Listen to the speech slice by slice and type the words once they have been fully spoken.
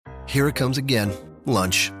Here it comes again.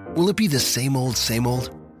 Lunch. Will it be the same old, same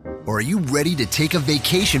old? Or are you ready to take a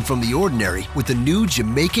vacation from the ordinary with the new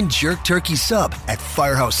Jamaican Jerk Turkey Sub at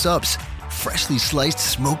Firehouse Subs? Freshly sliced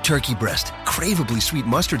smoked turkey breast, craveably sweet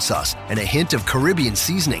mustard sauce, and a hint of Caribbean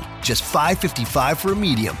seasoning. Just $5.55 for a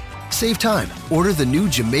medium. Save time. Order the new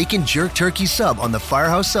Jamaican Jerk Turkey Sub on the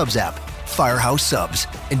Firehouse Subs app. Firehouse Subs.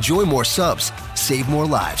 Enjoy more subs. Save more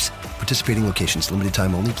lives. Participating locations. Limited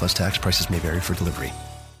time only, plus tax. Prices may vary for delivery.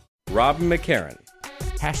 Rob McCarran.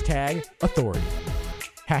 Hashtag authority.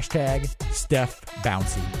 Hashtag Steph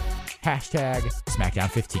Bouncy. Hashtag SmackDown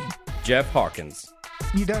 15. Jeff Hawkins.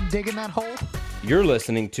 You done digging that hole? You're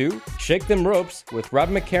listening to Shake Them Ropes with Rob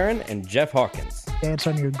McCarran and Jeff Hawkins. Dance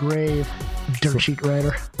on your grave, dirt sheet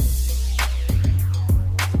writer.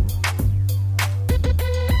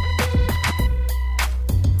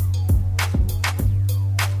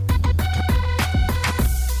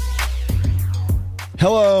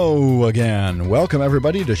 Hello again. Welcome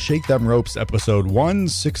everybody to Shake Them Ropes episode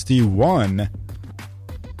 161.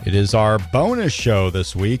 It is our bonus show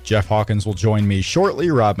this week. Jeff Hawkins will join me shortly.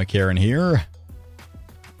 Rob McCarran here.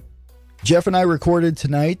 Jeff and I recorded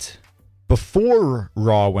tonight before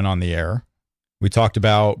Raw went on the air. We talked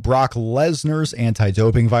about Brock Lesnar's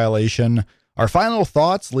anti-doping violation, our final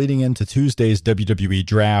thoughts leading into Tuesday's WWE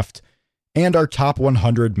draft, and our top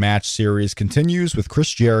 100 match series continues with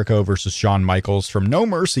Chris Jericho versus Shawn Michaels from No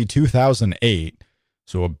Mercy 2008.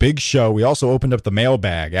 So a big show. We also opened up the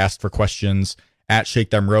mailbag, asked for questions at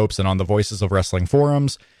Shake Them Ropes and on the Voices of Wrestling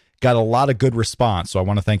forums. Got a lot of good response, so I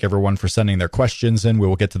want to thank everyone for sending their questions in. We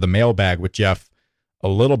will get to the mailbag with Jeff a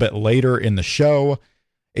little bit later in the show.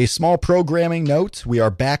 A small programming note, we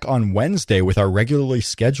are back on Wednesday with our regularly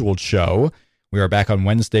scheduled show. We are back on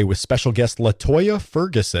Wednesday with special guest LaToya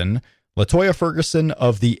Ferguson. LaToya Ferguson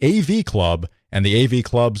of the AV Club and the AV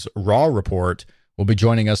Club's Raw Report will be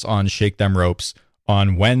joining us on Shake Them Ropes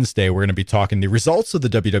on Wednesday. We're going to be talking the results of the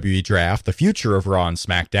WWE Draft, the future of Raw and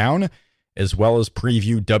SmackDown, as well as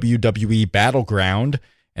preview WWE Battleground.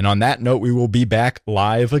 And on that note, we will be back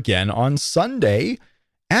live again on Sunday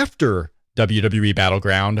after WWE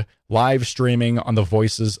Battleground, live streaming on the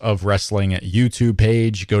Voices of Wrestling YouTube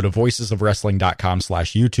page. Go to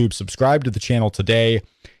voicesofwrestling.com/YouTube. Subscribe to the channel today.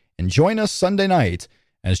 And join us Sunday night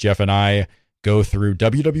as Jeff and I go through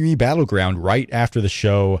WWE Battleground right after the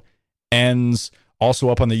show ends. Also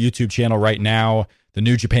up on the YouTube channel right now, the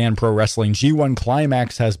New Japan Pro Wrestling G1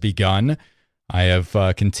 Climax has begun. I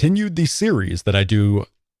have continued the series that I do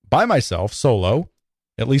by myself, solo,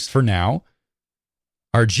 at least for now.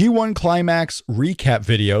 Our G1 Climax recap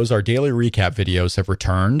videos, our daily recap videos have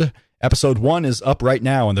returned. Episode 1 is up right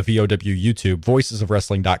now on the VOW YouTube,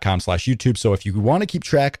 voicesofwrestling.com/YouTube. So if you want to keep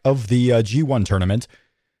track of the G1 tournament,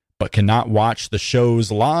 but cannot watch the shows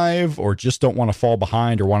live or just don't want to fall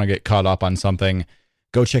behind or want to get caught up on something,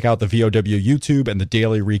 go check out the VOW YouTube and the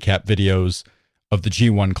daily recap videos of the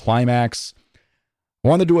G1 Climax. I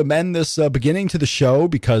wanted to amend this beginning to the show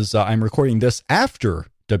because I'm recording this after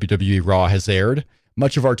WWE Raw has aired.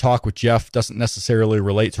 Much of our talk with Jeff doesn't necessarily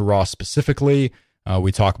relate to Raw specifically.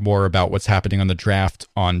 We talk more about what's happening on the draft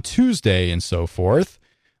on Tuesday and so forth.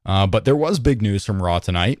 But there was big news from Raw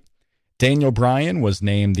tonight. Daniel Bryan was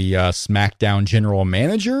named the SmackDown General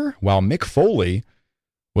Manager, while Mick Foley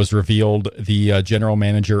was revealed the General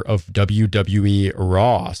Manager of WWE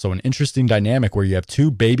Raw. So an interesting dynamic where you have two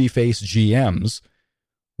babyface GMs,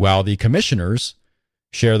 while the commissioners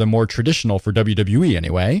share the more traditional, for WWE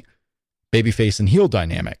anyway, babyface and heel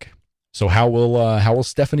dynamic. So how will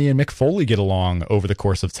Stephanie and Mick Foley get along over the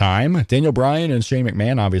course of time? Daniel Bryan and Shane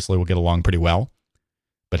McMahon obviously will get along pretty well.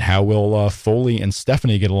 But how will Foley and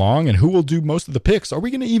Stephanie get along, and who will do most of the picks? Are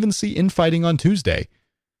we going to even see infighting on Tuesday?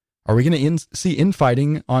 Are we going to see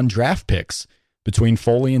infighting on draft picks between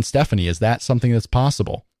Foley and Stephanie? Is that something that's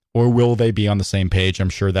possible? Or will they be on the same page? I'm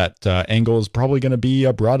sure that angle is probably going to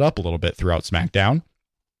be brought up a little bit throughout SmackDown.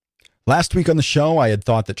 Last week on the show, I had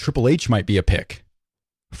thought that Triple H might be a pick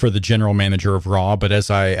for the general manager of Raw, but as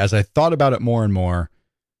I thought about it more and more,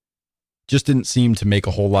 just didn't seem to make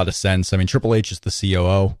a whole lot of sense. I mean, Triple H is the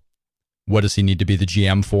COO. What does he need to be the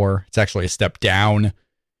GM for? It's actually a step down.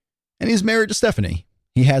 And he's married to Stephanie.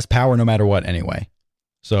 He has power no matter what anyway.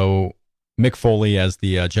 So Mick Foley as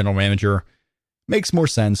the general manager makes more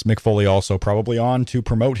sense. Mick Foley also probably on to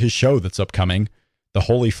promote his show that's upcoming, the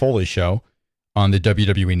Holy Foley Show on the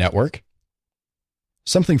WWE Network.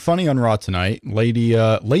 Something funny on Raw tonight.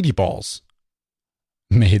 Lady Balls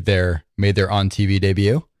made their on TV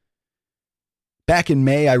debut. Back in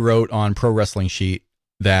May, I wrote on Pro Wrestling Sheet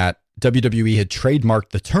that WWE had trademarked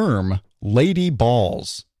the term Lady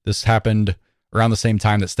Balls. This happened around the same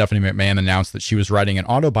time that Stephanie McMahon announced that she was writing an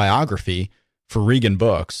autobiography for Regan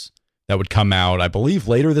Books that would come out, I believe,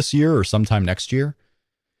 later this year or sometime next year.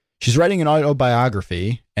 She's writing an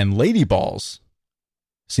autobiography, and Lady Balls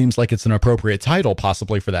seems like it's an appropriate title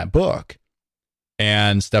possibly for that book.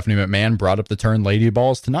 And Stephanie McMahon brought up the term Lady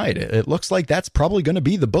Balls tonight. It looks like that's probably going to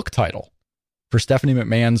be the book title for Stephanie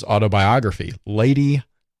McMahon's autobiography, Lady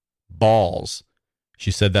Balls.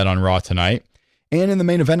 She said that on Raw tonight. And in the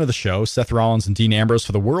main event of the show, Seth Rollins and Dean Ambrose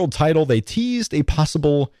for the world title, they teased a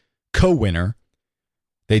possible co-winner.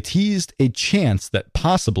 They teased a chance that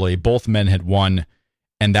possibly both men had won,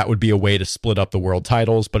 and that would be a way to split up the world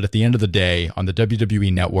titles. But at the end of the day, on the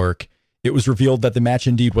WWE Network, it was revealed that the match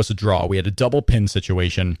indeed was a draw. We had a double pin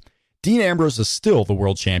situation. Dean Ambrose is still the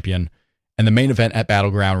world champion, and the main event at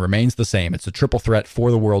Battleground remains the same. It's a triple threat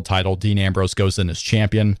for the world title. Dean Ambrose goes in as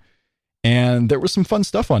champion. And there was some fun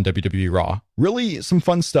stuff on WWE Raw. Really some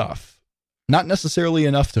fun stuff. Not necessarily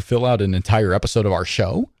enough to fill out an entire episode of our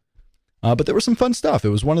show, but there was some fun stuff. It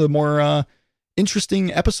was one of the more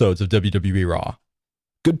interesting episodes of WWE Raw.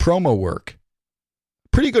 Good promo work.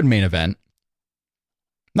 Pretty good main event.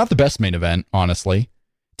 Not the best main event, honestly.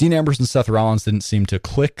 Dean Ambrose and Seth Rollins didn't seem to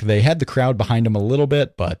click. They had the crowd behind them a little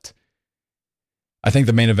bit, but I think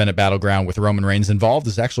the main event at Battleground with Roman Reigns involved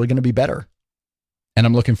is actually going to be better. And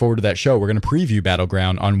I'm looking forward to that show. We're going to preview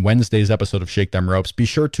Battleground on Wednesday's episode of Shake Them Ropes. Be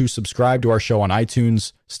sure to subscribe to our show on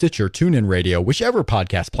iTunes, Stitcher, TuneIn Radio, whichever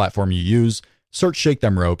podcast platform you use. Search Shake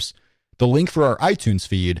Them Ropes. The link for our iTunes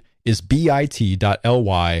feed is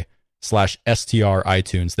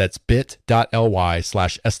bit.ly/STR-iTunes. That's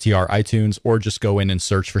bit.ly/STR-iTunes, or just go in and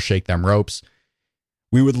search for Shake Them Ropes.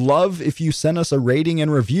 We would love if you send us a rating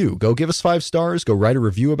and review. Go give us 5 stars. Go write a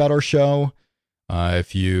review about our show.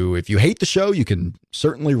 If you hate the show, you can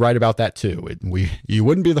certainly write about that too. You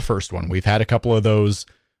wouldn't be the first one. We've had a couple of those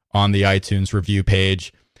on the iTunes review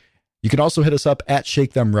page. You can also hit us up at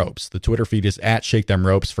Shake Them Ropes. The Twitter feed is at Shake Them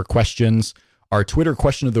Ropes for questions. Our Twitter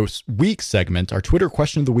question of the week segment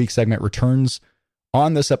returns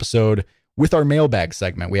on this episode with our mailbag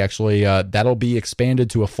segment. We actually, that'll be expanded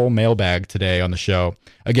to a full mailbag today on the show.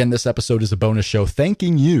 Again, this episode is a bonus show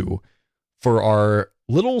thanking you for our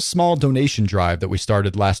little small donation drive that we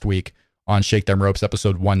started last week on Shake Them Ropes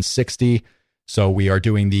episode 160. So we are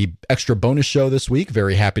doing the extra bonus show this week.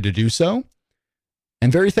 Very happy to do so.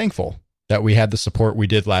 And very thankful that we had the support we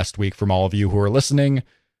did last week from all of you who are listening.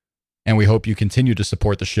 And we hope you continue to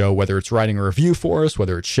support the show, whether it's writing a review for us,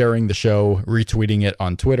 whether it's sharing the show, retweeting it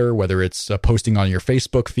on Twitter, whether it's posting on your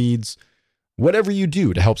Facebook feeds. Whatever you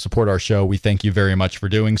do to help support our show, we thank you very much for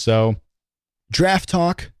doing so. Draft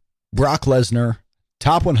talk, Brock Lesnar,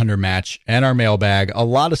 Top 100 match, and our mailbag. A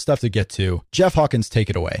lot of stuff to get to. Jeff Hawkins, take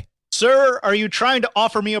it away. Sir, are you trying to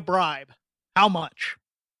offer me a bribe? How much?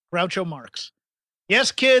 Groucho Marx.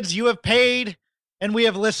 Yes, kids, you have paid, and we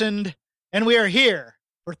have listened, and we are here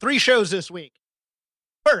for 3 shows this week.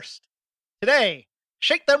 First, today,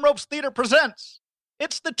 Shake Them Ropes Theater presents.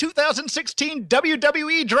 It's the 2016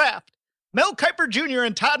 WWE Draft. Mel Kiper Jr.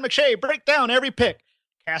 and Todd McShay break down every pick.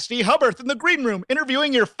 Cassidy Hubbarth in the green room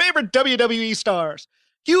interviewing your favorite WWE stars.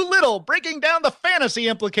 Hugh Little breaking down the fantasy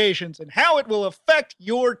implications and how it will affect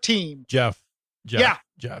your team. Jeff. Yeah.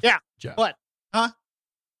 What? Huh?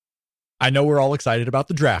 I know we're all excited about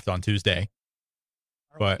the draft on Tuesday,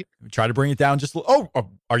 but try to bring it down just. Oh,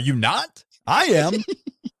 are you not? I am.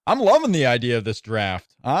 I'm loving the idea of this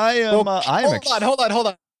draft. I am. Hold on.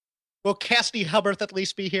 Will Cassidy Hubbarth at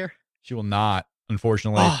least be here? She will not,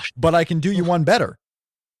 unfortunately. But I can do you one better.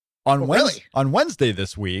 On Wednesday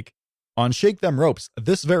this week, on Shake Them Ropes,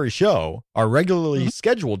 this very show, our regularly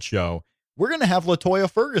scheduled show, we're going to have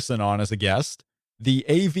LaToya Ferguson on as a guest, the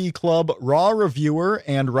AV Club Raw reviewer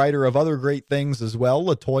and writer of other great things as well.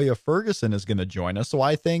 LaToya Ferguson is going to join us, so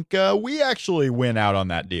I think we actually win out on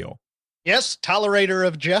that deal. Yes, tolerator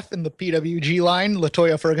of Jeff in the PWG line,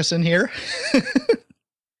 LaToya Ferguson here.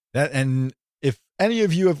 And if any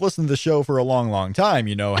of you have listened to the show for a long, long time,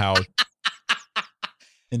 you know how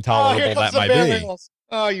intolerable that might be.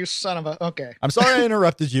 Oh, you son of a... Okay. I'm sorry I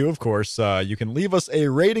interrupted you, of course. You can leave us a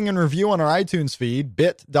rating and review on our iTunes feed,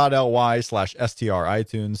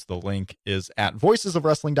 bit.ly/STR-iTunes. The link is at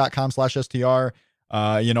voicesofwrestling.com/STR.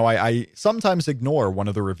 I sometimes ignore one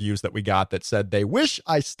of the reviews that we got that said they wish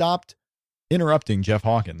I stopped interrupting Jeff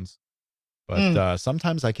Hawkins. But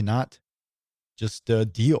sometimes I cannot just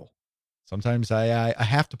deal. Sometimes I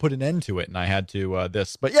have to put an end to it, and I had to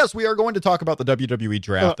this. But yes, we are going to talk about the WWE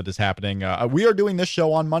draft that is happening. We are doing this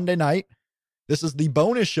show on Monday night. This is the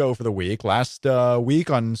bonus show for the week. Last week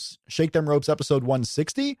on Shake Them Ropes episode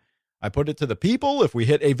 160, I put it to the people. If we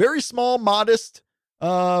hit a very small, modest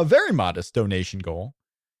very modest donation goal,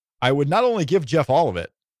 I would not only give Jeff all of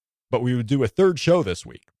it, but we would do a third show this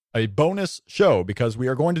week, a bonus show, because we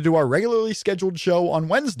are going to do our regularly scheduled show on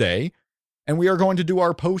Wednesday, and we are going to do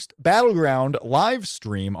our post-Battleground live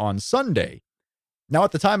stream on Sunday. Now,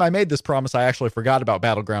 at the time I made this promise, I actually forgot about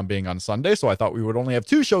Battleground being on Sunday, so I thought we would only have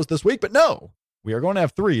 2 shows this week, but no, we are going to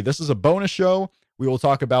have 3. This is a bonus show. We will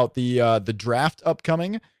talk about the draft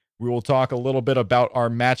upcoming. We will talk a little bit about our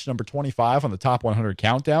match number 25 on the Top 100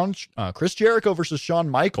 Countdown, Chris Jericho versus Shawn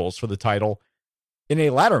Michaels for the title in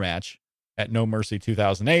a ladder match at No Mercy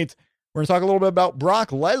 2008. We're going to talk a little bit about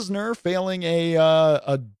Brock Lesnar failing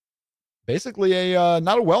basically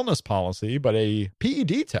not a wellness policy, but a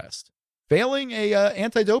PED test. Failing a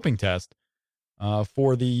anti-doping test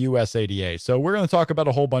for the USADA. So we're going to talk about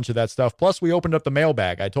a whole bunch of that stuff. Plus, we opened up the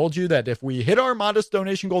mailbag. I told you that if we hit our modest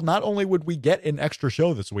donation goal, not only would we get an extra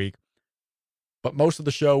show this week, but most of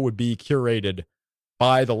the show would be curated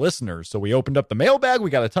by the listeners. So we opened up the mailbag. We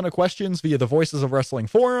got a ton of questions via the Voices of Wrestling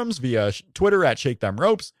forums, via Twitter at Shake Them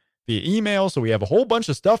Ropes, via email. So we have a whole bunch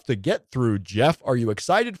of stuff to get through. Jeff, are you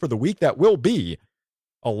excited for the week that will be?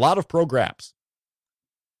 A lot of programs.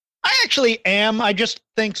 I actually am. I just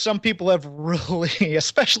think some people have really,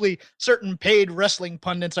 especially certain paid wrestling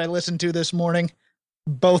pundits I listened to this morning,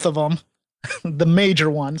 both of them, the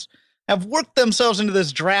major ones, have worked themselves into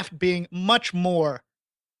this draft being much more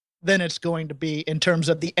than it's going to be in terms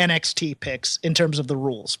of the NXT picks, in terms of the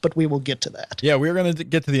rules. But we will get to that. Yeah, we're going to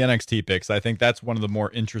get to the NXT picks. I think that's one of the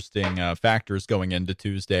more interesting factors going into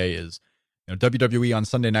Tuesday is, WWE on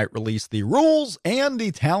Sunday night released the rules and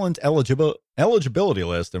the talent eligibility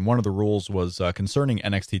list, and one of the rules was concerning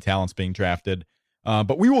NXT talents being drafted.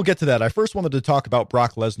 But we will get to that. I first wanted to talk about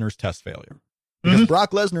Brock Lesnar's test failure, because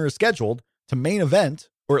Brock Lesnar is scheduled to main event,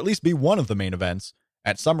 or at least be one of the main events,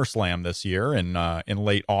 at SummerSlam this year in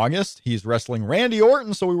late August. He's wrestling Randy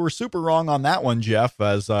Orton, so we were super wrong on that one, Jeff,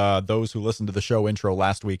 as those who listened to the show intro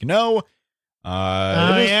last week know.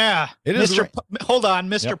 Yeah. It is. Hold on,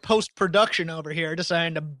 Mr. Yep. Post-production over here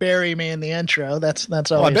deciding to bury me in the intro. That's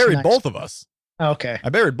always I buried nice. both of us. Okay. I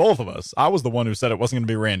buried both of us. I was the one who said it wasn't going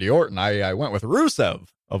to be Randy Orton. I went with Rusev,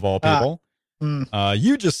 of all people.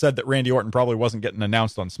 You just said that Randy Orton probably wasn't getting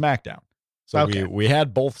announced on SmackDown. So okay. we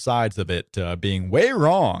had both sides of it being way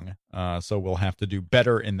wrong. So we'll have to do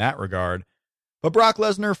better in that regard. But Brock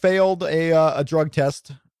Lesnar failed a drug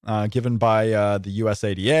test given by the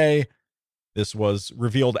USADA. This was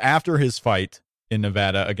revealed after his fight in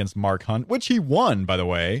Nevada against Mark Hunt, which he won, by the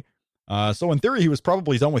way. So in theory, he was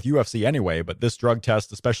probably done with UFC anyway. But this drug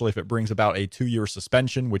test, especially if it brings about a 2-year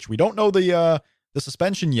suspension, which we don't know the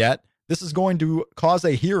suspension yet, this is going to cause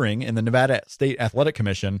a hearing in the Nevada State Athletic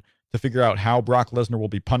Commission to figure out how Brock Lesnar will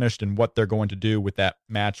be punished and what they're going to do with that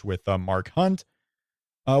match with Mark Hunt.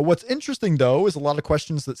 What's interesting, though, is a lot of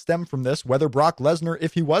questions that stem from this, whether Brock Lesnar,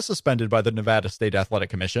 if he was suspended by the Nevada State Athletic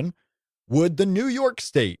Commission, would the New York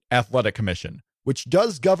State Athletic Commission, which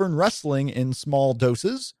does govern wrestling in small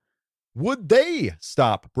doses, would they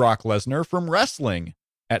stop Brock Lesnar from wrestling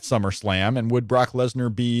at SummerSlam? And would Brock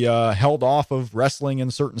Lesnar be held off of wrestling in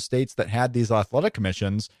certain states that had these athletic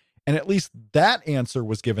commissions? And at least that answer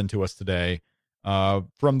was given to us today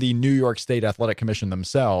from the New York State Athletic Commission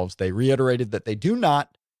themselves. They reiterated that they do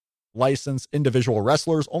not license individual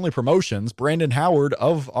wrestlers, only promotions. Brandon Howard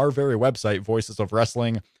of our very website, Voices of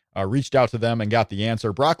Wrestling, reached out to them and got the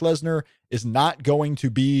answer. Brock Lesnar is not going to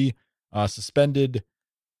be suspended,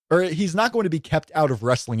 or he's not going to be kept out of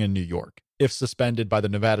wrestling in New York if suspended by the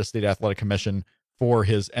Nevada State Athletic Commission for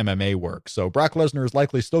his MMA work. So Brock Lesnar is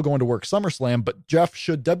likely still going to work SummerSlam, but Jeff,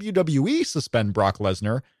 should WWE suspend Brock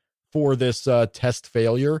Lesnar for this test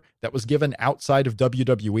failure that was given outside of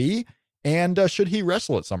WWE? And should he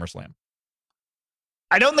wrestle at SummerSlam?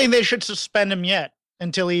 I don't think they should suspend him yet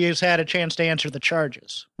until he has had a chance to answer the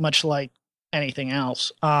charges, much like anything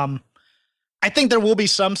else. I think there will be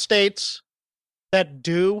some states that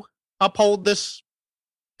do uphold this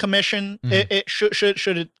commission. It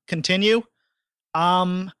should it continue.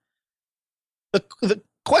 The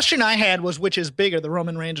question I had was, which is bigger, the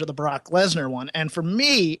Roman Reigns or the Brock Lesnar one? And for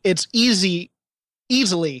me, it's easily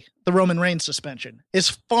the Roman Reigns suspension is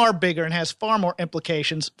far bigger and has far more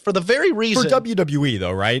implications for the very reason. For WWE,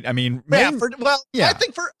 though, right? I mean, I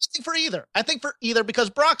think for either. I think for either, because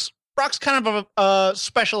Brock's kind of a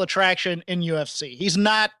special attraction in UFC. He's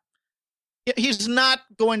not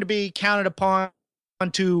going to be counted upon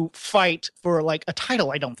to fight for like a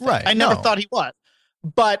title. I don't think. Right, I never thought he was.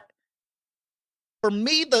 But for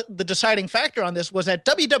me, the deciding factor on this was that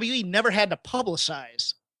WWE never had to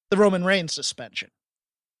publicize the Roman Reigns suspension.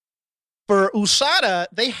 for USADA,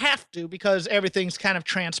 they have to, because everything's kind of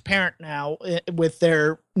transparent now with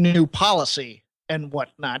their new policy and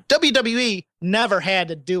whatnot. WWE never had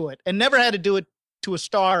to do it, and never had to do it to a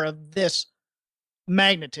star of this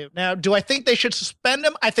magnitude. Now, do I think they should suspend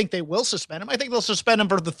him? I think they will suspend him. I think they'll suspend him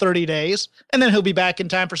for the 30 days, and then he'll be back in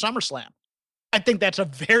time for SummerSlam. I think that's a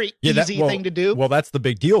very easy thing to do. Well, that's the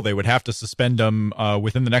big deal. They would have to suspend him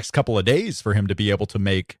within the next couple of days for him to be able to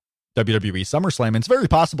make WWE SummerSlam. And it's very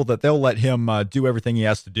possible that they'll let him do everything he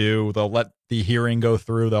has to do. They'll let the hearing go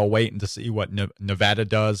through. They'll wait to see what Nevada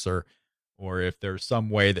does, or if there's some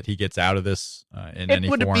way that he gets out of this in any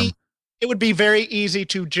form. It would be very easy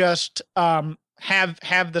to just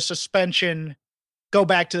have the suspension go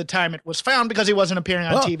back to the time it was found, because he wasn't appearing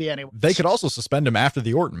on TV anyway. They could also suspend him after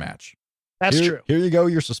the Orton match. That's true. Here you go.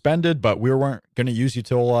 You're suspended, but we weren't going to use you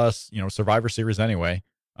till Survivor Series anyway.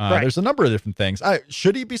 Right. There's a number of different things.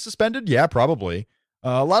 Should he be suspended? Yeah, probably.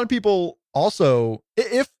 A lot of people also,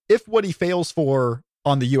 if what he fails for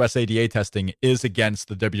on the USADA testing is against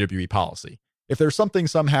the WWE policy, if there's something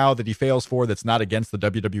somehow that he fails for that's not against the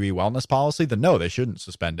WWE wellness policy, then no, they shouldn't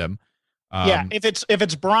suspend him. Yeah, if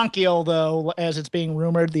it's bronchial, though, as it's being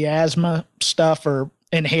rumored, the asthma stuff or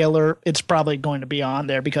inhaler, it's probably going to be on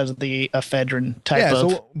there because of the ephedrine type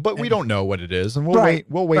of. But we don't know what it is, and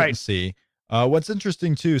we'll wait and see. What's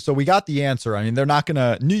interesting too, so we got the answer. I mean, they're not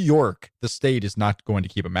gonna. New York, the state, is not going to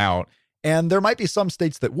keep him out, and there might be some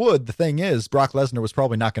states that would. The thing is, Brock Lesnar was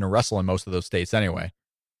probably not going to wrestle in most of those states anyway.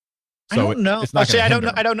 So I don't know. It's not I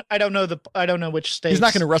don't know which states. He's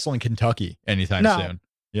not going to wrestle in Kentucky anytime soon.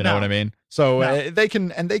 You know what I mean? So they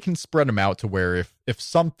can spread him out to where if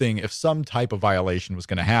some type of violation was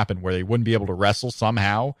going to happen where they wouldn't be able to wrestle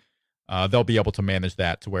somehow, they'll be able to manage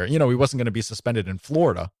that to where, he wasn't going to be suspended in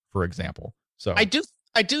Florida, for example. So I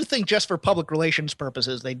do think just for public relations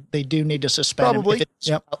purposes, they do need to suspend him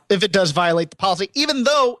if it does violate the policy, even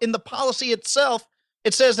though in the policy itself,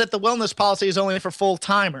 it says that the wellness policy is only for full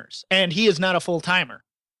timers, and he is not a full timer.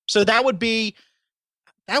 So that would be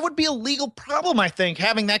a legal problem, I think,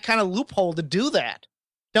 having that kind of loophole to do that.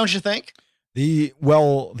 Don't you think? The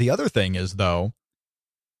other thing is, though,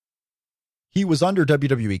 he was under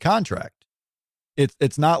WWE contract.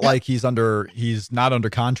 It's not like he's not under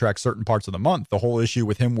contract certain parts of the month. The whole issue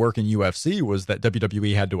with him working UFC was that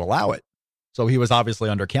WWE had to allow it. So he was obviously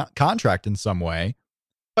under contract in some way.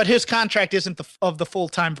 But his contract isn't of the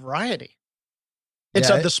full-time variety. It's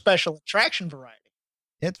of the special attraction variety.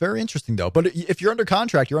 It's very interesting, though. But if you're under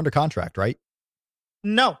contract, right?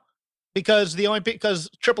 No, because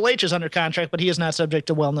Triple H is under contract, but he is not subject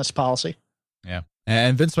to wellness policy. Yeah.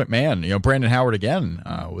 And Vince McMahon, Brandon Howard again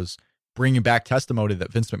was bringing back testimony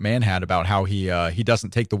that Vince McMahon had about how he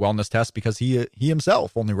doesn't take the wellness test because he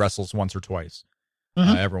himself only wrestles once or twice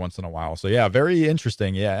every once in a while. So yeah, very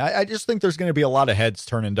interesting. Yeah, I just think there's going to be a lot of heads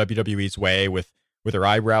turning WWE's way with their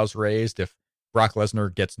eyebrows raised if Brock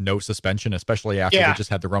Lesnar gets no suspension, especially after they just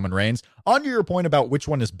had the Roman Reigns. On to your point about which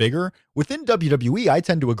one is bigger, within WWE, I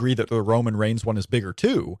tend to agree that the Roman Reigns one is bigger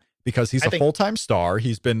too, because he's a full-time star.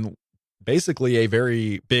 He's been basically a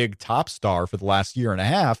very big top star for the last year and a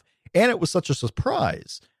half, and it was such a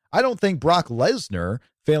surprise. I don't think Brock Lesnar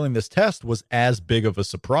failing this test was as big of a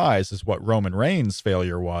surprise as what Roman Reigns'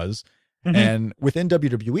 failure was. Mm-hmm. And within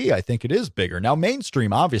WWE, I think it is bigger. Now,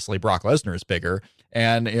 mainstream, obviously, Brock Lesnar is bigger.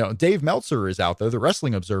 And, Dave Meltzer is out there, the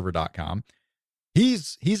WrestlingObserver.com.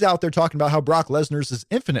 He's out there talking about how Brock Lesnar's is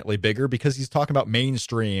infinitely bigger because he's talking about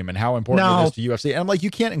mainstream and how important it is to UFC. And I'm like,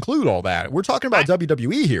 you can't include all that. We're talking about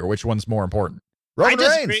WWE here. Which one's more important? Roman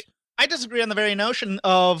Reigns. I disagree on the very notion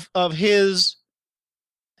of his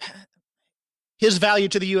value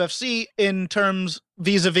to the UFC in terms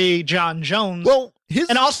vis-a-vis John Jones. Well,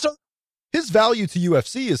 his value to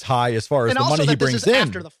UFC is high as far as the money he brings in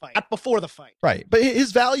after the fight, not before the fight. Right, but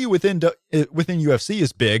his value within UFC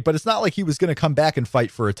is big. But it's not like he was going to come back and fight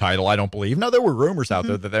for a title. I don't believe. Now there were rumors out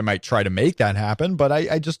there that they might try to make that happen, but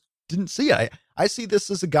I just didn't see it. I see this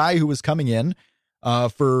as a guy who was coming in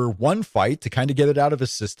for one fight to kind of get it out of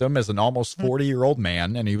his system as an almost 40-year-old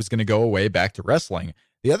man, and he was going to go away back to wrestling.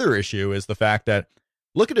 The other issue is the fact that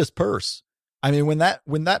look at his purse. I mean, when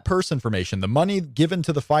that purse information, the money given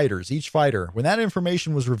to the fighters, each fighter, when that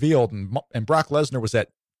information was revealed and Brock Lesnar was at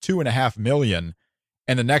 $2.5 million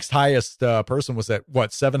and the next highest person was at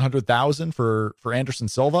what, 700,000 for Anderson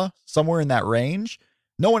Silva, somewhere in that range.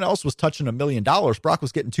 No one else was touching $1 million. Brock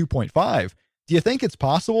was getting 2.5. Do you think it's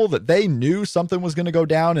possible that they knew something was going to go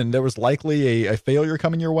down and there was likely a failure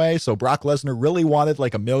coming your way? So Brock Lesnar really wanted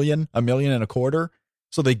like $1 million and a quarter.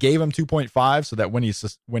 So they gave him 2.5 so that when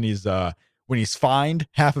he's fined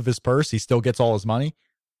half of his purse, he still gets all his money.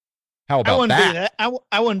 How about that?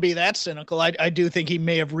 I wouldn't be that cynical. I do think he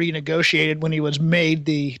may have renegotiated when he was made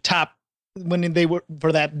the top, when they were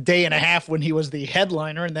for that day and a half when he was the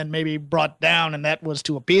headliner, and then maybe brought down, and that was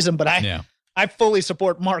to appease him. But I fully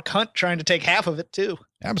support Mark Hunt trying to take half of it too.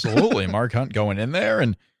 Absolutely. Mark Hunt going in there,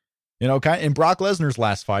 and in Brock Lesnar's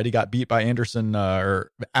last fight, he got beat by Alistair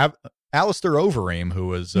Overeem, who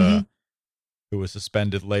was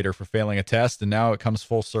suspended later for failing a test, and now it comes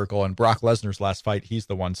full circle. And Brock Lesnar's last fight, he's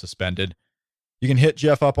the one suspended. You can hit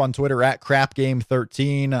Jeff up on Twitter at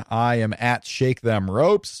CrapGame13. I am at Shake Them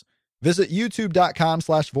Ropes. Visit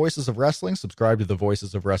youtube.com/Voices of Wrestling. Subscribe to the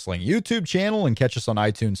Voices of Wrestling YouTube channel and catch us on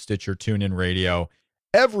iTunes, Stitcher, TuneIn Radio.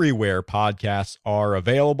 Everywhere podcasts are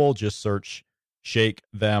available. Just search Shake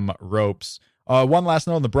Them Ropes. One last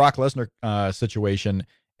note on the Brock Lesnar situation.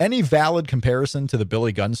 Any valid comparison to the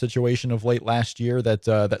Billy Gunn situation of late last year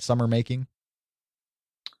that some are making?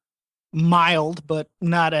 Mild, but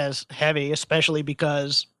not as heavy, especially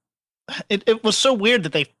because it was so weird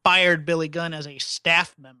that they fired Billy Gunn as a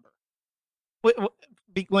staff member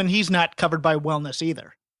when he's not covered by wellness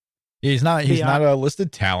either. He's not a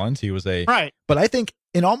listed talent. He was right. But I think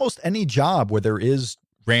in almost any job where there is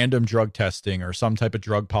random drug testing or some type of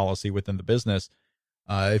drug policy within the business,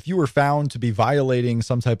 if you were found to be violating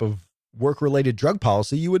some type of work-related drug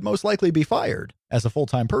policy, you would most likely be fired as a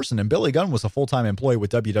full-time person. And Billy Gunn was a full-time employee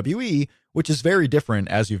with WWE, which is very different,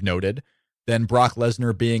 as you've noted, than Brock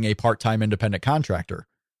Lesnar being a part-time independent contractor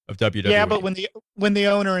of WWE. Yeah, but when the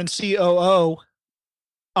owner and COO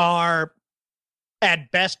are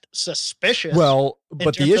at best suspicious. Well,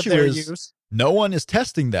 but the issue is no one is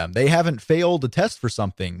testing them. They haven't failed to test for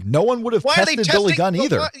something. No one would have tested Billy Gunn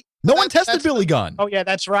either. No one tested Billy Gunn. Oh, yeah,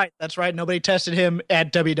 that's right. That's right. Nobody tested him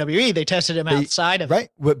at WWE. They tested him outside of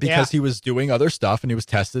it. Right, because he was doing other stuff and he was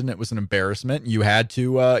tested and it was an embarrassment. You had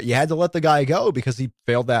to let the guy go because he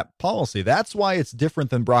failed that policy. That's why it's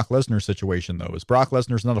different than Brock Lesnar's situation, though, is Brock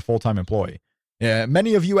Lesnar's not a full-time employee. Yeah,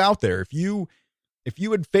 many of you out there, if you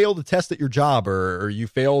had failed a test at your job or you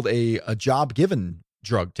failed a job-given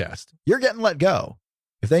drug test, you're getting let go.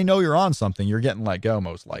 If they know you're on something, you're getting let go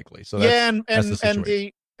most likely. So that's the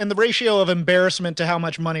situation. And the ratio of embarrassment to how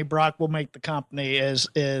much money Brock will make the company is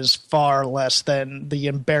far less than the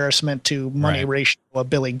embarrassment to money ratio of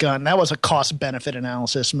Billy Gunn. That was a cost-benefit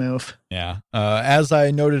analysis move. Yeah. As I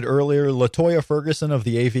noted earlier, LaToya Ferguson of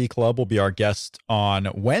the AV Club will be our guest on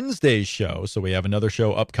Wednesday's show. So we have another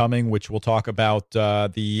show upcoming, which will talk about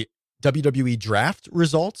the WWE draft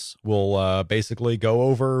results. We'll basically go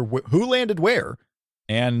over who landed where,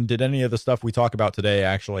 and did any of the stuff we talk about today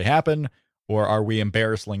actually happen? Or are we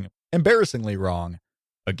embarrassingly wrong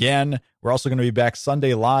again? We're also going to be back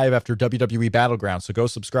Sunday live after WWE Battleground. So go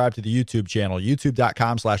subscribe to the YouTube channel,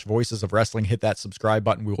 youtube.com/Voices of Wrestling. Hit that subscribe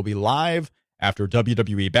button. We will be live after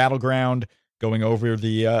WWE Battleground, going over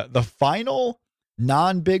the final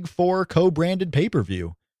non-Big Four co-branded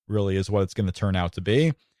pay-per-view, really is what it's going to turn out to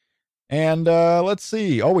be. And let's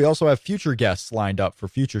see. Oh, we also have future guests lined up for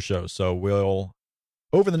future shows. So we'll,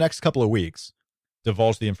 over the next couple of weeks,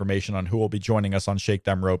 divulge the information on who will be joining us on Shake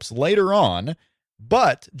Them Ropes later on.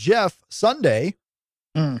 But Jeff, Sunday,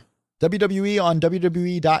 WWE on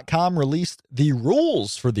WWE.com released the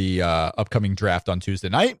rules for the upcoming draft on Tuesday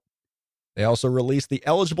night. They also released the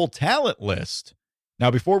eligible talent list.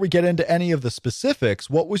 Now, before we get into any of the specifics,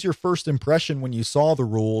 what was your first impression when you saw the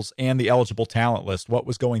rules and the eligible talent list? What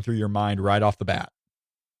was going through your mind right off the bat?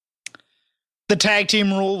 The tag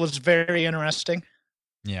team rule was very interesting.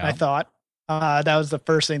 Yeah, I thought. That was the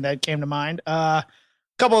first thing that came to mind. A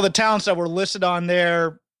couple of the talents that were listed on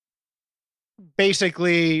there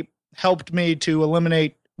basically helped me to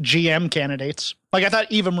eliminate GM candidates. Like, I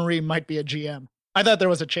thought Eva Marie might be a GM. I thought there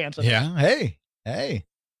was a chance of that. Hey.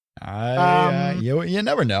 You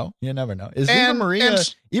never know. You never know. Is Eva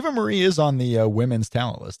Marie is on the women's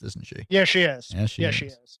talent list, isn't she? Yeah, she is. She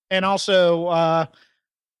is. And also,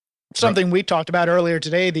 something we talked about earlier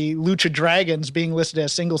today, the Lucha Dragons being listed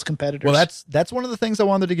as singles competitors. Well, that's one of the things I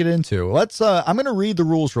wanted to get into. Let's I'm going to read the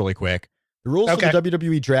rules really quick. The rules for the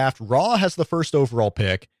WWE draft: Raw has the first overall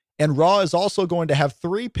pick, and Raw is also going to have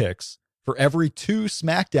 3 picks for every 2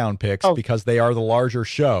 SmackDown picks because they are the larger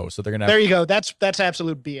show. So they're going to There you go. That's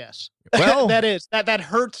absolute BS. Well, that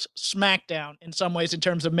hurts SmackDown in some ways in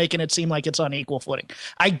terms of making it seem like it's on equal footing.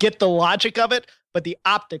 I get the logic of it, but the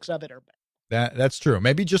optics of it are bad. That's true.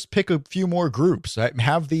 Maybe just pick a few more groups.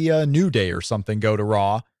 Have the New Day or something go to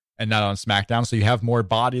Raw and not on SmackDown, so you have more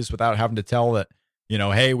bodies without having to tell that,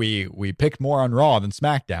 hey, we picked more on Raw than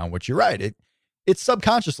SmackDown. Which you're right. It's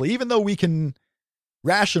subconsciously, even though we can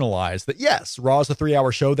rationalize that yes, Raw is a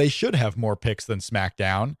 3-hour show, they should have more picks than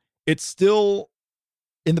SmackDown. It's still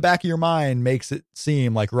in the back of your mind makes it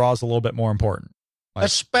seem like Raw's a little bit more important. Like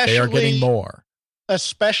especially, they are getting more.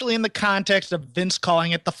 Especially in the context of Vince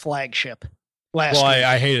calling it the flagship last week.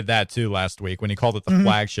 I hated that too last week when he called it the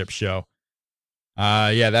flagship show.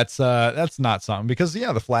 Yeah, that's not something because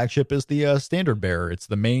the flagship is the standard bearer. It's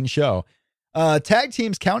the main show. Tag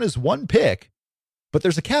teams count as one pick, but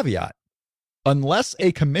there's a caveat. Unless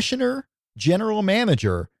a commissioner, general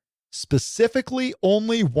manager specifically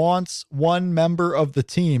only wants one member of the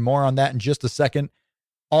team. More on that in just a second.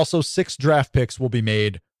 Also, 6 draft picks will be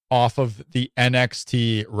made off of the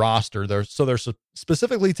NXT roster. They're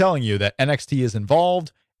specifically telling you that NXT is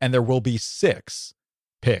involved and there will be 6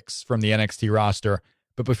 picks from the NXT roster.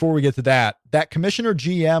 But before we get to that commissioner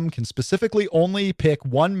GM can specifically only pick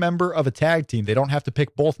one member of a tag team. They don't have to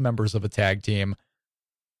pick both members of a tag team.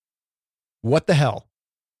 What the hell?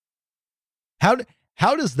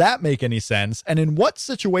 How does that make any sense? And in what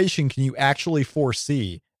situation can you actually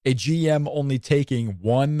foresee a GM only taking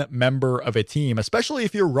one member of a team, especially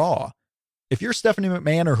if you're Raw? If you're Stephanie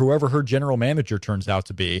McMahon or whoever her general manager turns out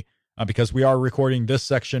to be, because we are recording this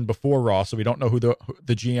section before Raw, so we don't know who the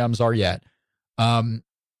GMs are yet. How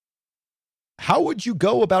would you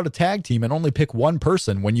go about a tag team and only pick one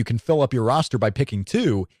person when you can fill up your roster by picking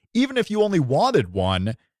 2? Even if you only wanted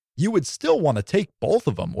one, you would still want to take both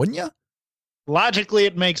of them, wouldn't you? Logically,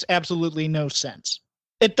 it makes absolutely no sense.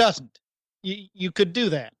 It doesn't. You could do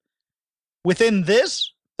that. Within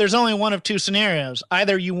this, there's only one of 2 scenarios.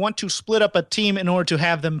 Either you want to split up a team in order to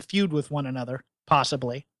have them feud with one another,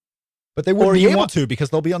 possibly. But they wouldn't be able to because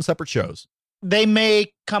they'll be on separate shows. They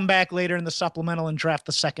may come back later in the supplemental and draft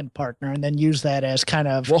the second partner and then use that as kind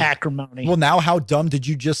of acrimony. Well, now how dumb did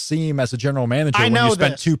you just seem as a general manager when you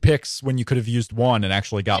spent 2 picks when you could have used 1 and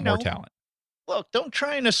actually got more talent? Look, don't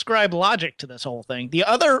try and ascribe logic to this whole thing. The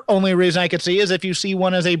other only reason I could see is if you see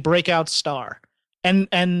one as a breakout star.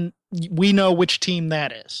 And we know which team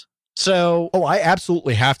that is. So, I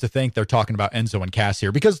absolutely have to think they're talking about Enzo and Cass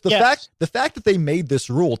here because the fact that they made this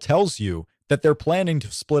rule tells you that they're planning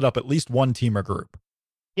to split up at least one team or group.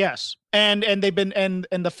 Yes. And they've been and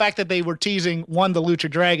the fact that they were teasing the Lucha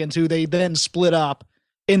Dragons, who they then split up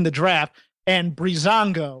in the draft, and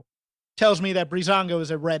Breezango tells me that Breezango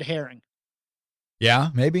is a red herring. Yeah,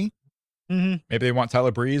 maybe. Mm-hmm. Maybe they want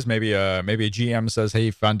Tyler Breeze. Maybe a GM says,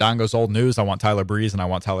 "Hey, Fandango's old news. I want Tyler Breeze, and I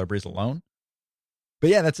want Tyler Breeze alone."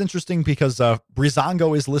 But yeah, that's interesting because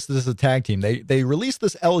Breezango is listed as a tag team. They released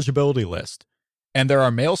this eligibility list, and there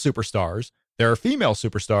are male superstars, there are female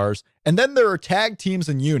superstars, and then there are tag teams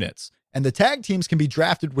and units. And the tag teams can be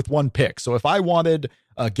drafted with 1 pick. So if I wanted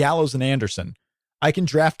Gallows and Anderson, I can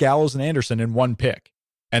draft Gallows and Anderson in 1 pick,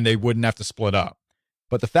 and they wouldn't have to split up.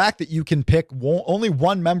 But the fact that you can pick only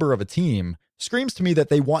one member of a team screams to me that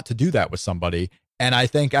they want to do that with somebody. And I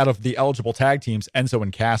think out of the eligible tag teams, Enzo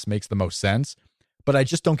and Cass makes the most sense. But I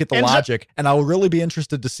just don't get the logic. And I'll really be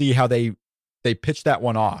interested to see how they pitch that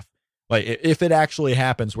one off. Like if it actually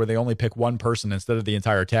happens where they only pick one person instead of the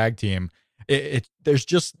entire tag team, there's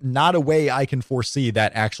just not a way I can foresee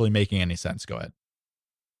that actually making any sense. Go ahead.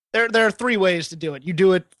 There are 3 ways to do it. You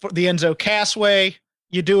do it for the Enzo Cass way.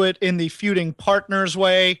 You do it in the feuding partners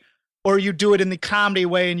way, or you do it in the comedy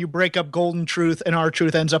way and you break up Golden Truth and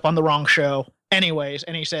R-Truth ends up on the wrong show anyways.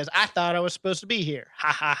 And he says, I thought I was supposed to be here.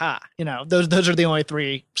 Ha ha ha. Those are the only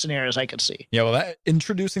 3 scenarios I could see. Yeah. Well,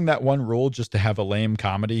 introducing that one rule just to have a lame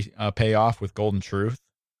comedy payoff with Golden Truth.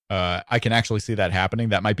 I can actually see that happening.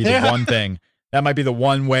 That might be the one thing. That might be the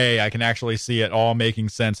one way I can actually see it all making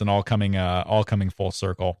sense and all coming full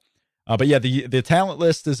circle. But yeah, the talent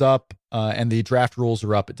list is up and the draft rules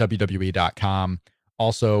are up at WWE.com.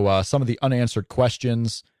 Also, some of the unanswered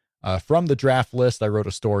questions from the draft list. I wrote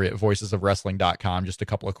a story at voicesofwrestling.com, just a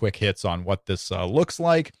couple of quick hits on what this looks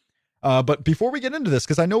like. But before we get into this,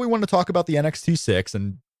 because I know we want to talk about the NXT 6,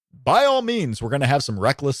 and by all means, we're going to have some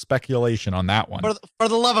reckless speculation on that one. For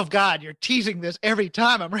the love of God, you're teasing this every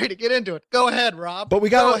time. I'm ready to get into it. Go ahead, Rob. But we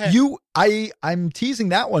got you. I'm teasing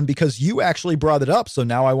that one because you actually brought it up. So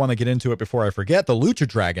now I want to get into it before I forget. The Lucha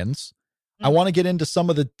Dragons. I want to get into some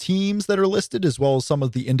of the teams that are listed as well as some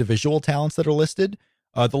of the individual talents that are listed.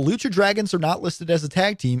 The Lucha Dragons are not listed as a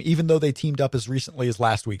tag team, even though they teamed up as recently as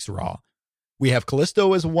last week's Raw. We have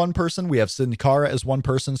Kalisto as one person. We have Sin Cara as one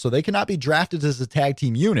person. So they cannot be drafted as a tag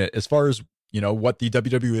team unit as far as, what the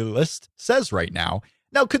WWE list says right now.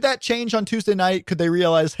 Now, could that change on Tuesday night? Could they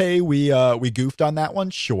realize, hey, we goofed on that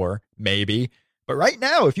one? Sure, maybe. But right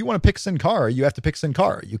now, if you want to pick Sin Cara, you have to pick Sin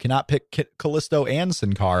Cara. You cannot pick Kalisto and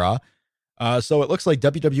Sin Cara. So it looks like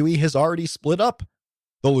WWE has already split up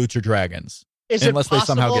the Lucha Dragons. Unless they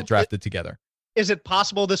somehow get drafted together. Is it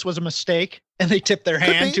possible this was a mistake and they tipped their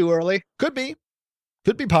hand too early? Could be.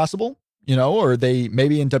 Could be possible, or they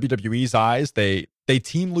maybe in WWE's eyes, they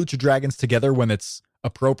team Lucha Dragons together when it's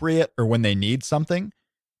appropriate or when they need something.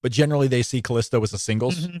 But generally they see Kalisto as a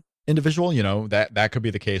singles individual, that could be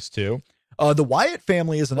the case too. The Wyatt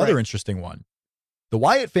family is another interesting one. The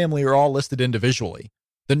Wyatt family are all listed individually.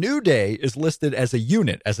 The New Day is listed as a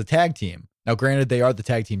unit, as a tag team. Now, granted, they are the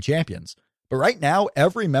tag team champions, but right now,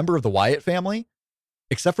 every member of the Wyatt family,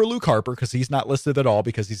 except for Luke Harper, because he's not listed at all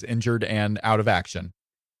because he's injured and out of action,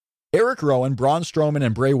 Eric Rowan, Braun Strowman,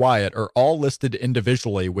 and Bray Wyatt are all listed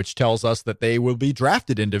individually, which tells us that they will be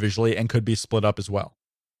drafted individually and could be split up as well.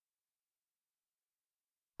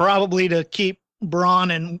 Probably to keep Braun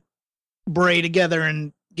and Bray together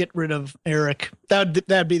and get rid of Eric.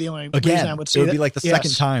 That'd be the only reason I would see it. It would be like the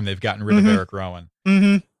second time they've gotten rid of Eric Rowan.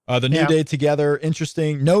 The New Day together,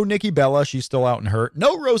 interesting. No Nikki Bella, she's still out and hurt.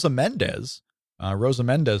 No Rosa Mendez. Rosa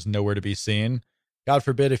Mendez nowhere to be seen. God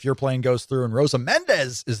forbid if your plane goes through and Rosa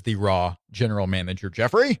Mendez is the Raw general manager,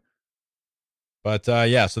 Jeffrey. But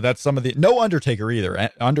so that's some of the... No Undertaker either.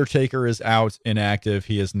 Undertaker is out, inactive.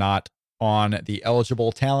 He is not on the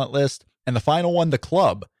eligible talent list. And the final one, The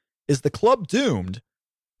Club. Is The Club doomed?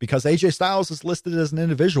 Because AJ Styles is listed as an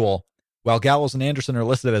individual, while Gallows and Anderson are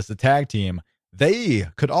listed as the tag team. They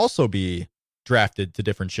could also be drafted to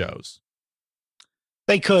different shows.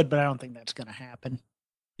 They could, but I don't think that's going to happen.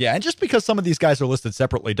 Yeah, and just because some of these guys are listed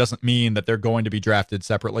separately doesn't mean that they're going to be drafted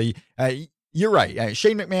separately. You're right.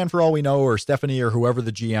 Shane McMahon, for all we know, or Stephanie, or whoever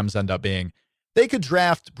the GMs end up being, they could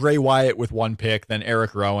draft Bray Wyatt with one pick, then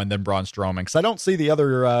Eric Rowan, then Braun Strowman. Because I don't see the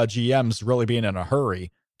other GMs really being in a hurry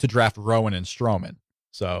to draft Rowan and Strowman.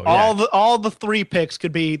 So all the 3 picks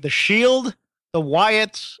could be the Shield, the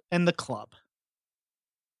Wyatts, and the Club.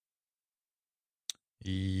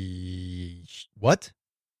 What?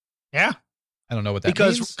 Yeah. I don't know what that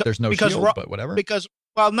means. There's no Shield, but whatever.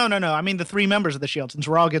 No. I mean, the 3 members of the Shield, since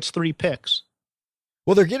Raw gets 3 picks.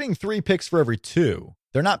 Well, they're getting 3 picks for every 2.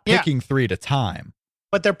 They're not picking 3 at a time.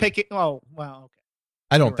 But they're picking... Oh, well, okay.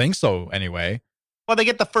 I don't think so, anyway. Well, they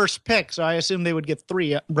get the first pick, so I assume they would get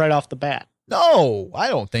 3 right off the bat. No, I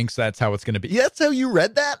don't think that's how it's going to be. That's how you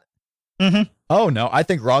read that? Mm-hmm. Oh, no. I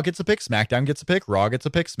think Raw gets a pick, SmackDown gets a pick, Raw gets a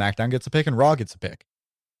pick, SmackDown gets a pick, and Raw gets a pick.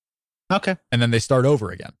 Okay. And then they start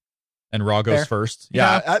over again. And Raw goes first.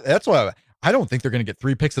 Yeah, that's why I don't think they're going to get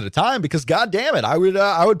 3 picks at a time because, God damn it, I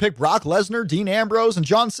would pick Brock Lesnar, Dean Ambrose, and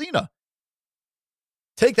John Cena.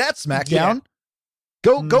 Take that, SmackDown.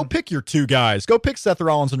 Yeah. Go pick your 2 guys. Go pick Seth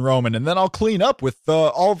Rollins and Roman, and then I'll clean up with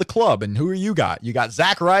all the club. And who you got? You got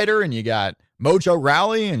Zack Ryder, and you got Mojo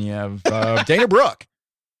Rawley, and you have Dana Brooke.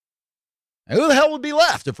 And who the hell would be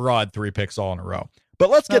left if Raw had 3 picks all in a row? But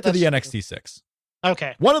let's get to the NXT 6.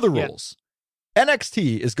 Okay. One of the rules.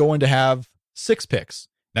 NXT is going to have 6 picks.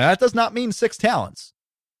 Now, that does not mean 6 talents.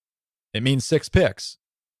 It means 6 picks.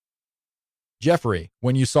 Jeffrey,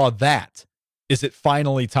 when you saw that, is it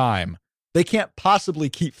finally time? They can't possibly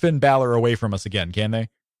keep Finn Balor away from us again, can they?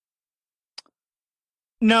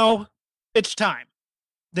 No, it's time.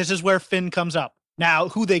 This is where Finn comes up. Now,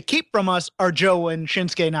 who they keep from us are Joe and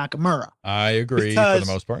Shinsuke Nakamura. I agree for the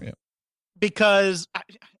most part, yeah. Because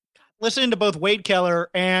listening to both Wade Keller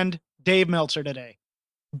and Dave Meltzer today,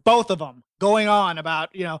 both of them going on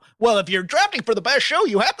about, well, if you're drafting for the best show,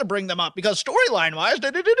 you have to bring them up because storyline wise,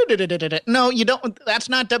 no, you don't. That's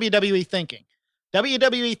not WWE thinking.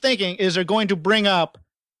 WWE thinking is they're going to bring up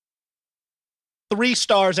 3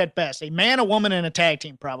 stars at best, a man, a woman, and a tag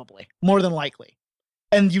team, probably more than likely.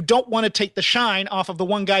 And you don't want to take the shine off of the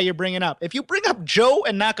one guy you're bringing up. If you bring up Joe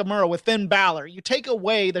and Nakamura with Finn Balor, you take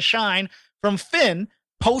away the shine from Finn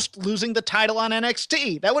post losing the title on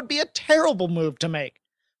NXT. That would be a terrible move to make.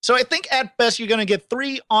 So I think at best you're going to get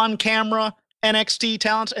 3 on-camera NXT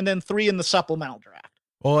talents and then 3 in the supplemental draft.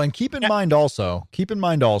 Well, and keep in mind also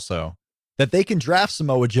that they can draft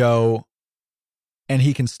Samoa Joe and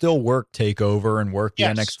he can still work TakeOver and work the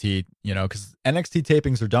NXT, because NXT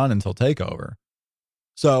tapings are done until TakeOver.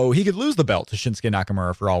 So he could lose the belt to Shinsuke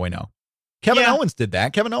Nakamura for all we know. Kevin Owens did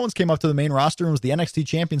that. Kevin Owens came up to the main roster and was the NXT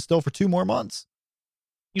champion still for 2 more months.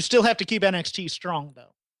 You still have to keep NXT strong,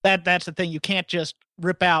 though. That's the thing. You can't just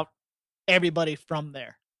rip out everybody from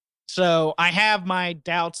there. So I have my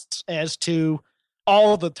doubts as to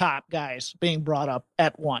all the top guys being brought up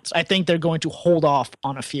at once. I think they're going to hold off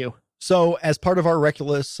on a few. So as part of our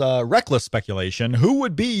reckless speculation, who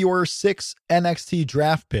would be your 6 NXT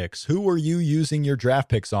draft picks? Who are you using your draft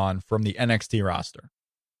picks on from the NXT roster?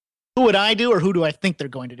 Who would I do or who do I think they're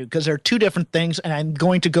going to do? Because there are 2 different things, and I'm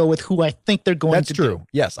going to go with who I think they're going to do. That's true.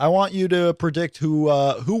 Yes, I want you to predict who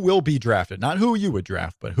will be drafted. Not who you would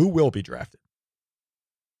draft, but who will be drafted.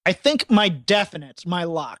 I think my definites, my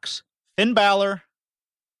locks, Finn Balor,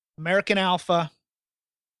 American Alpha,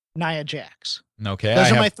 Nia Jax. Okay.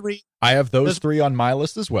 Those are my three. I have those three on my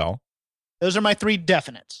list as well. Those are my three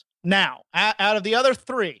definites. Now, out of the other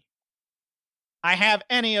three, I have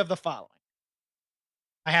any of the following.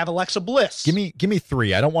 I have Alexa Bliss. Give me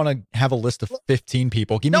three. I don't want to have a list of 15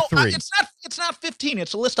 people. Give me three. It's not 15.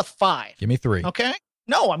 It's a list of 5. Give me three. Okay?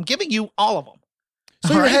 No, I'm giving you all of them. So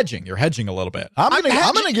all you're right? hedging. You're hedging a little bit. I'm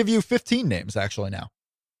gonna give you 15 names actually now.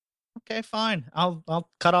 Okay, fine. I'll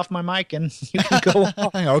cut off my mic and you can go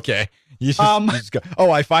on. Okay. You just go, oh,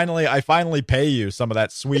 I finally pay you some of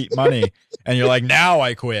that sweet money, and you're like, now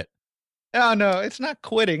I quit. No, it's not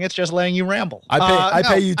quitting. It's just letting you ramble. I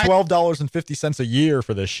pay you $12.50 a year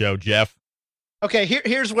for this show, Jeff. Okay,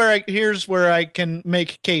 here's where I can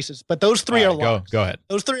make cases, but those three are locks. Go ahead.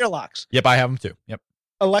 Those three are locks. Yep, I have them too. Yep.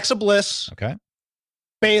 Alexa Bliss. Okay.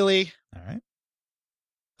 Bayley. All right.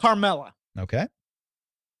 Carmella. Okay.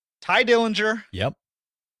 Ty Dillinger. Yep.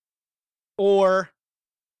 Or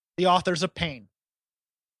the Authors of Pain.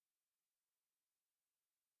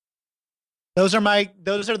 Those are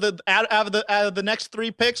the out of the next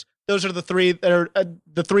 3 picks. Those are the 3 that are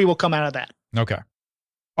the 3 will come out of that. Okay.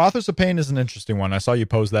 Authors of Pain is an interesting one. I saw you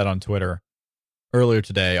post that on Twitter earlier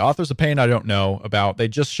today. Authors of Pain, I don't know about. They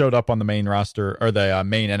just showed up on the main roster or the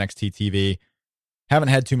main NXT TV. Haven't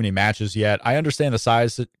had too many matches yet. I understand the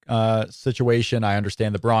size situation. I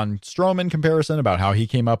understand the Braun Strowman comparison about how he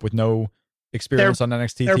came up with no experience on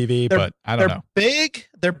NXT TV, but I don't know.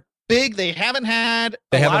 They're big. They haven't had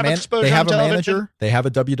a lot of exposure. They have on a television. manager. They have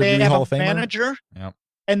a WWE Hall of Famer. Manager. Yep.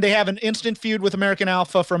 And they have an instant feud with American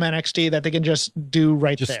Alpha from NXT that they can just do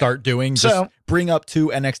right there. Start doing. Just bring up 2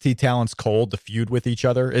 NXT talents cold to feud with each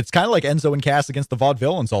other. It's kind of like Enzo and Cass against the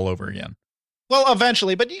Vaudevillains all over again. Well,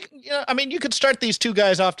 eventually, but you could start these 2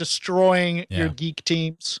 guys off destroying your geek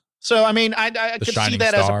teams. So I mean, I could see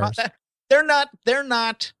that stars. As they're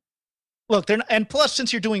not. Look, and plus,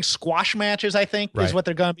 since you're doing squash matches, I think is what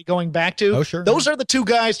they're going to be going back to. Oh, sure. Those are the 2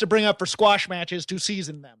 guys to bring up for squash matches to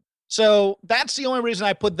season them. So that's the only reason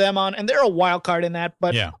I put them on, and they're a wild card in that.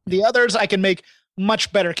 But the others, I can make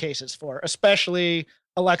much better cases for, especially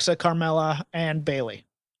Alexa, Carmella, and Bayley.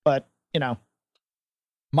 But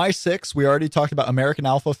my 6, we already talked about American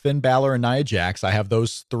Alpha, Finn Balor, and Nia Jax. I have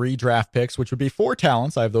those 3 draft picks, which would be 4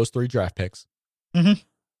 talents. I have those 3 draft picks.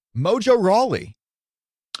 Mm-hmm. Mojo Rawley.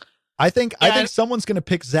 I think someone's going to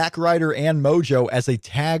pick Zack Ryder and Mojo as a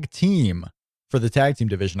tag team for the tag team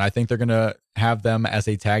division. I think they're going to have them as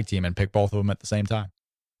a tag team and pick both of them at the same time.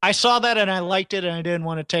 I saw that and I liked it and I didn't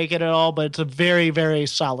want to take it at all, but it's a very, very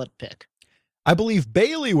solid pick. I believe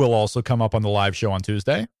Bayley will also come up on the live show on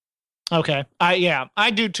Tuesday. Okay.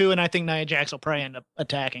 I do too. And I think Nia Jax will probably end up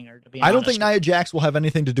attacking her, to be honest. I don't think Nia Jax will have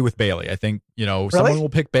anything to do with Bayley. I think, someone will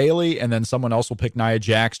pick Bayley and then someone else will pick Nia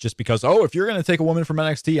Jax just because, if you're going to take a woman from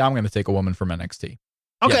NXT, I'm going to take a woman from NXT.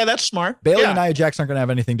 Okay, that's smart. Bayley and Nia Jax aren't going to have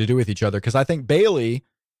anything to do with each other because I think Bayley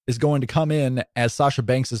is going to come in as Sasha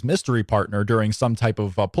Banks' mystery partner during some type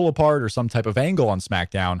of pull apart or some type of angle on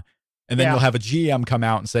SmackDown. And then you'll have a GM come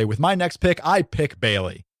out and say, with my next pick, I pick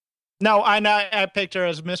Bayley. No, I picked her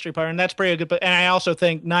as a mystery partner, and that's pretty good. But and I also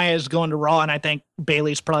think Nia is going to Raw, and I think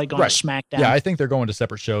Bayley's probably going to SmackDown. Yeah, I think they're going to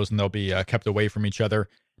separate shows, and they'll be kept away from each other.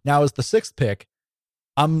 Now, as the 6th pick,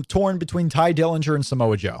 I'm torn between Ty Dillinger and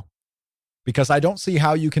Samoa Joe because I don't see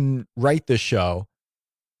how you can write this show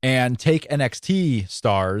and take NXT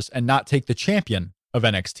stars and not take the champion of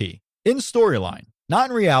NXT in storyline, not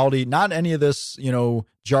in reality, not any of this,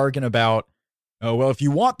 jargon about, if you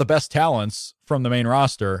want the best talents from the main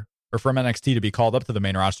roster or from NXT to be called up to the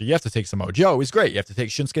main roster, you have to take Samoa Joe. He's great. You have to take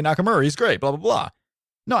Shinsuke Nakamura. He's great, blah, blah, blah.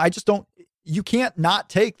 No, I just don't. You can't not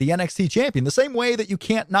take the NXT champion the same way that you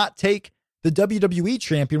can't not take the WWE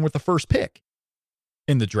champion with the first pick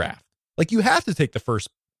in the draft. Like, you have to take the first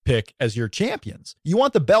pick as your champions. You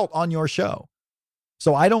want the belt on your show.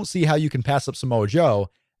 So I don't see how you can pass up Samoa Joe.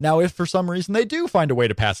 Now, if for some reason they do find a way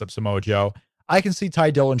to pass up Samoa Joe, I can see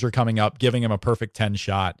Ty Dillinger coming up, giving him a perfect 10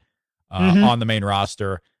 shot on the main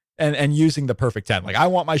roster and using the perfect 10. Like, I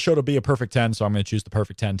want my show to be a perfect 10, so I'm going to choose the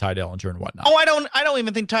perfect 10, Ty Dillinger and whatnot. Oh, I don't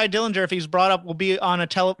even think Ty Dillinger, if he's brought up, will be on a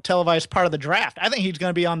televised part of the draft. I think he's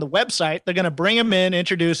going to be on the website. They're going to bring him in,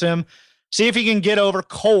 introduce him, see if he can get over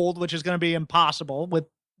cold, which is going to be impossible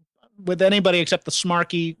with anybody except the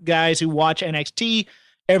smarky guys who watch NXT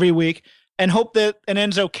every week, and hope that an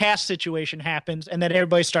Enzo Cass situation happens and that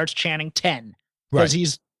everybody starts chanting 10 because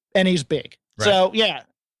he's big. Right. So yeah,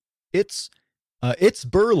 it's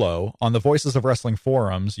Burlow on the Voices of Wrestling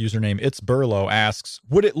forums. Username It's Burlow asks,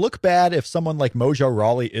 would it look bad if someone like Mojo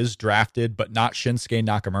Rawley is drafted but not Shinsuke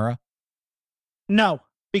Nakamura? No,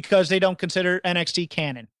 because they don't consider NXT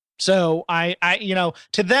canon. So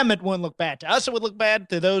to them, it wouldn't look bad. To us, it would look bad.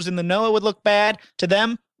 To those in the know, it would look bad. To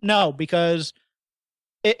them, no, because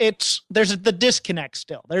there's the disconnect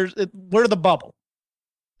still. We're the bubble.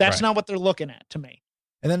 That's Right. not what they're looking at to me.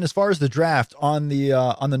 And then as far as the draft, on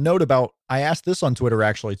the note about, I asked this on Twitter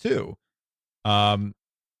actually too. I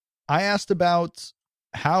asked about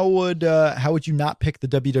how would you not pick the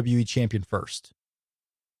WWE champion first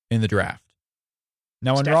in the draft?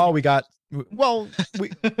 Now in Raw we got, well,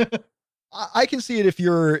 I can see it if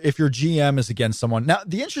your GM is against someone. Now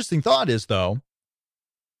the interesting thought is though,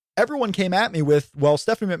 everyone came at me with, well,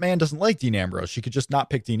 Stephanie McMahon doesn't like Dean Ambrose. She could just not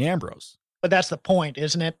pick Dean Ambrose. But that's the point,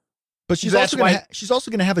 isn't it? But she's also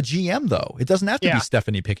going to have a GM though. It doesn't have to be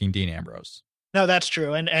Stephanie picking Dean Ambrose. No, that's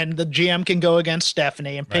true. And the GM can go against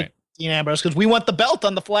Stephanie and pick Dean Ambrose because we want the belt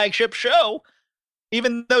on the flagship show,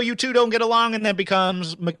 even though you two don't get along, and then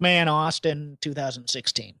becomes McMahon Austin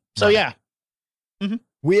 2016. So yeah. Mm-hmm.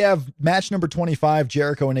 We have match number 25,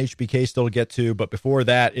 Jericho and HBK still to get to. But before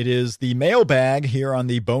that, it is the mailbag here on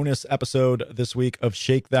the bonus episode this week of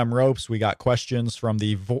Shake Them Ropes. We got questions from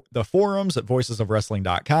the forums at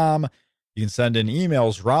voicesofwrestling.com. You can send in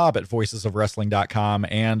emails, rob@voicesofwrestling.com,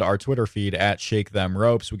 and our Twitter feed at Shake Them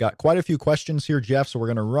Ropes. We got quite a few questions here, Jeff, so we're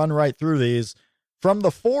going to run right through these. From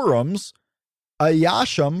the forums,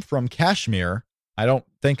 Ayasham from Kashmir, I don't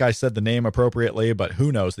think I said the name appropriately, but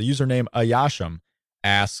who knows? The username Ayasham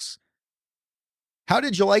asks, how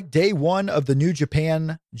did you like day one of the New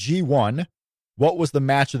Japan G1? What was the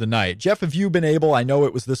match of the night? Jeff, have you been able, I know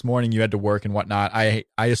it was this morning, you had to work and whatnot. I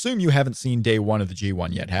assume you haven't seen day one of the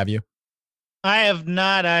G1 yet, have you? I have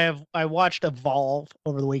not. I watched Evolve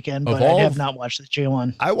over the weekend, but Evolve? I have not watched the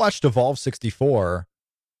G1. I watched Evolve 64,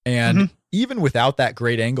 and even without that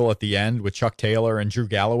great angle at the end with Chuck Taylor and Drew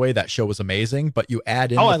Galloway, that show was amazing. But you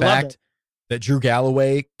add in the fact that Drew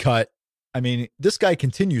Galloway cut, I mean, this guy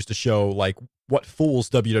continues to show like what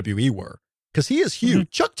fools WWE were, because he is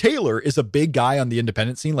huge. Chuck Taylor is a big guy on the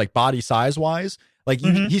independent scene, like body size wise. Like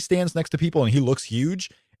he stands next to people and he looks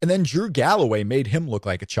huge. And then Drew Galloway made him look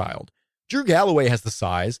like a child. Drew Galloway has the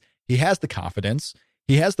size, he has the confidence,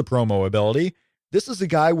 he has the promo ability. This is a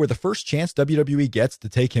guy where the first chance WWE gets to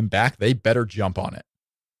take him back, they better jump on it.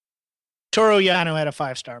 Toru Yano had a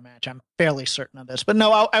 5-star match. I'm fairly certain of this, but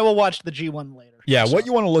no, I will watch the G1 later. Yeah, what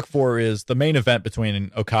you want to look for is the main event between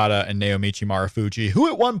Okada and Naomichi Marufuji, who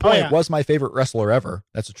at one point was my favorite wrestler ever.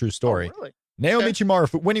 That's a true story. Oh, really? Naomichi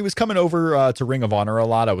Marufuji, when he was coming over to Ring of Honor a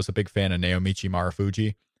lot, I was a big fan of Naomichi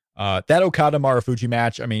Marufuji. That Okada Marufuji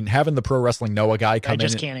match, I mean, having the Pro Wrestling Noah guy come in. I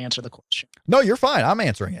just can't answer the question. No, you're fine. I'm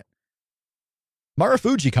answering it.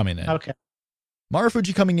 Marufuji coming in. Okay.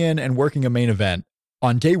 Marufuji coming in and working a main event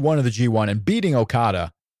on day one of the G1 and beating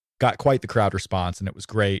Okada got quite the crowd response, and it was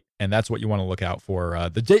great. And that's what you want to look out for.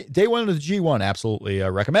 The day one of the G1, absolutely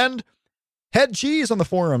recommend. Head Cheese on the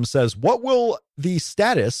forum says, what will the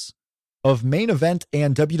status of main event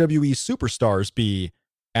and WWE superstars be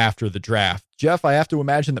after the draft? Jeff, I have to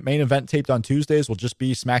imagine that main event taped on Tuesdays will just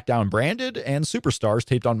be SmackDown branded, and superstars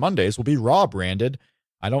taped on Mondays will be Raw branded.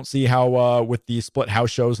 I don't see how with the split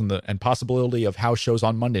house shows and possibility of house shows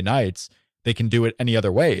on Monday nights, they can do it any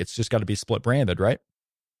other way. It's just got to be split branded, right?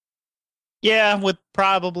 Yeah, with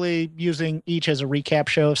probably using each as a recap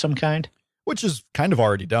show of some kind. Which is kind of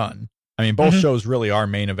already done. I mean, both shows really are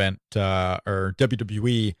main event or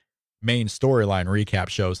WWE main storyline recap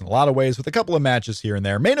shows in a lot of ways, with a couple of matches here and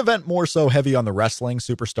there. Main event more so heavy on the wrestling,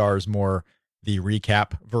 superstars more the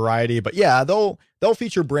recap variety. But yeah, they'll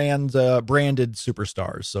feature branded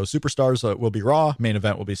superstars. So superstars will be Raw, main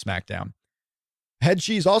event will be SmackDown. Head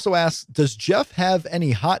Cheese also asks, does Jeff have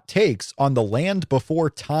any hot takes on the Land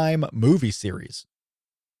Before Time movie series?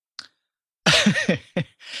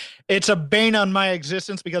 It's a bane on my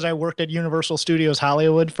existence because I worked at Universal Studios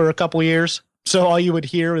Hollywood for a couple years. So all you would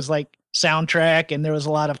hear is like soundtrack, and there was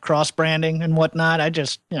a lot of cross branding and whatnot. I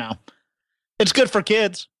just, it's good for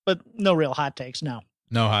kids, but no real hot takes. No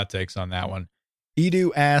hot takes on that one.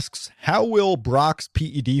 Edu asks, how will Brock's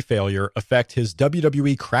PED failure affect his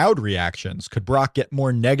WWE crowd reactions? Could Brock get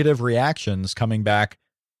more negative reactions coming back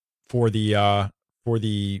for the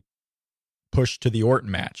push to the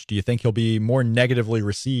Orton match? Do you think he'll be more negatively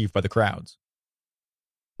received by the crowds?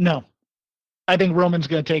 No. I think Roman's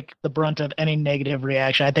going to take the brunt of any negative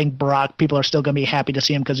reaction. I think Brock, people are still going to be happy to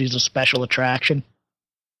see him because he's a special attraction.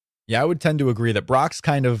 Yeah, I would tend to agree that Brock's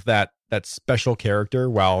kind of that special character.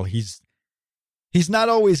 While he's not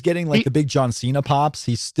always getting like the big John Cena pops,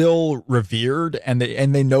 he's still revered, and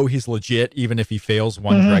they know he's legit even if he fails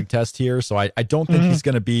one drag test here. So I don't think he's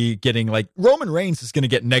going to be getting like Roman Reigns is going to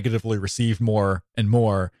get negatively received more and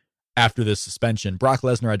more after this suspension. Brock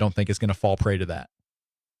Lesnar, I don't think is going to fall prey to that.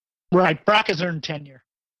 Right. Brock has earned tenure.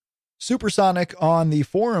 Supersonic on the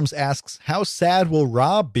forums asks, how sad will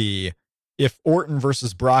Rob be if Orton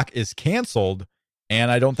versus Brock is canceled? And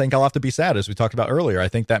I don't think I'll have to be sad, as we talked about earlier. I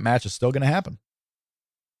think that match is still going to happen.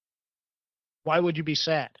 Why would you be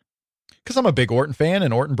sad? Because I'm a big Orton fan,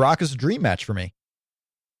 and Orton Brock is a dream match for me.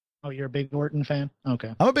 Oh, you're a big Orton fan?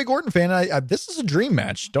 Okay. I'm a big Orton fan. This is a dream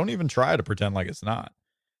match. Don't even try to pretend like it's not.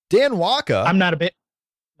 Dan Waka. I'm not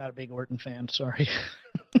a big Orton fan. Sorry.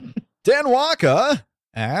 Dan Waka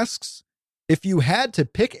asks, if you had to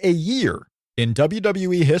pick a year in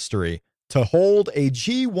WWE history to hold a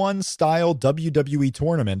G1 style WWE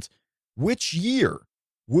tournament, which year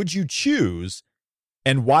would you choose,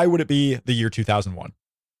 and why would it be the year 2001?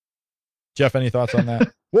 Jeff, any thoughts on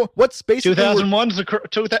that? What's basically 2001 is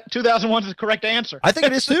the correct answer. I think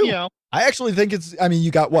it is too. You know. I actually think it's, I mean, you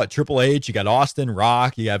got what? Triple H, you got Austin,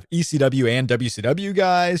 Rock, you have ECW and WCW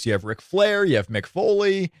guys, you have Ric Flair, you have Mick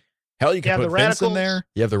Foley. Hell, you can put Vince in there.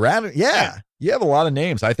 You have the Radicals. Yeah, you have a lot of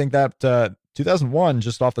names. I think that 2001,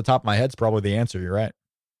 just off the top of my head, is probably the answer. You're right.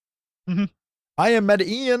 Mm-hmm. I am Meta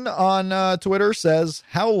Ian on Twitter says,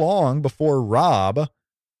 how long before Rob, or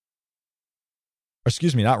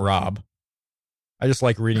excuse me, not Rob. I just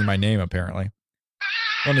like reading my name, apparently.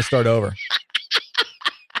 Let me start over.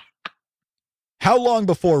 How long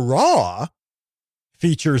before Raw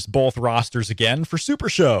features both rosters again for Super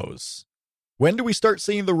Shows? When do we start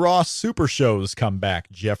seeing the Raw Super Shows come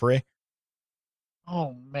back, Jeffrey?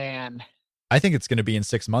 Oh, man. I think it's going to be in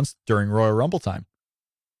 6 months during Royal Rumble time,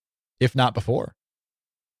 if not before.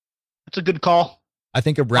 That's a good call. I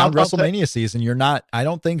think around WrestleMania season, I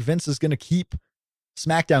don't think Vince is going to keep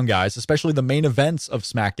SmackDown guys, especially the main events of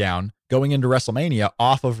SmackDown, going into WrestleMania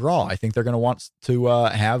off of Raw. I think they're going to want to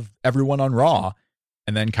have everyone on Raw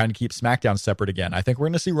and then kind of keep SmackDown separate again. I think we're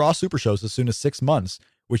going to see Raw Super Shows as soon as 6 months,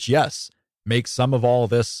 which, yes, makes some of all of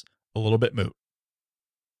this a little bit moot.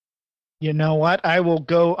 You know what? I will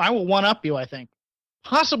one up you, I think.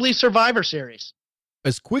 Possibly Survivor Series.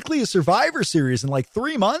 As quickly as Survivor Series in like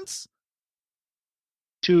 3 months?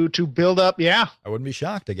 To build up, yeah. I wouldn't be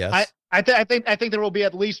shocked, I guess. I think there will be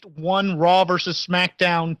at least one Raw versus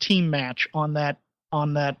SmackDown team match on that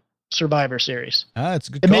Survivor Series. It's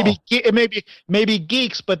a good call. It may be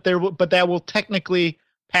geeks, but that will technically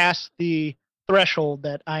pass the threshold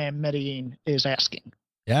that I am Medellin is asking.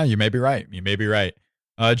 Yeah, you may be right.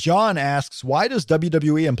 John asks, why does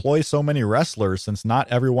WWE employ so many wrestlers since not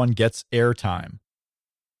everyone gets airtime?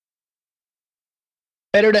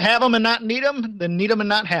 Better to have them and not need them than need them and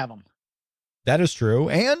not have them. That is true.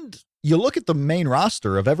 And you look at the main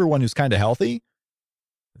roster of everyone who's kind of healthy,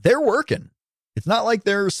 they're working. It's not like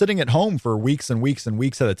they're sitting at home for weeks and weeks and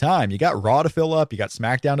weeks at a time. You got Raw to fill up. You got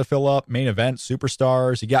SmackDown to fill up, main event,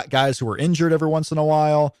 superstars. You got guys who are injured every once in a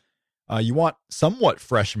while. You want somewhat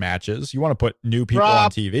fresh matches. You want to put new people on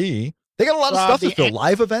TV. They got a lot of stuff to fill.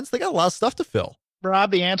 Live events, they got a lot of stuff to fill.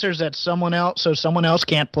 Rob, the answer is that someone else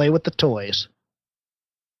can't play with the toys.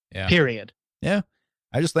 Yeah. Period. Yeah.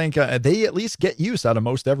 I just think they at least get use out of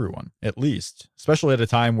most everyone, at least, especially at a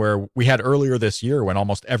time where we had earlier this year when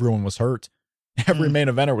almost everyone was hurt. Every main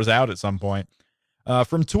eventer was out at some point.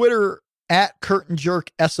 From Twitter, at Curtain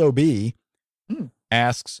Jerk SOB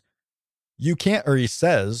asks, he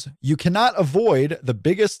says, you cannot avoid the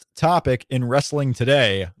biggest topic in wrestling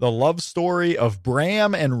today, the love story of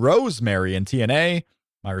Bram and Rosemary in TNA.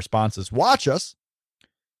 My response is, watch us.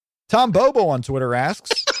 Tom Bobo on Twitter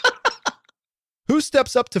asks, who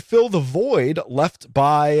steps up to fill the void left in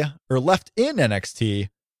NXT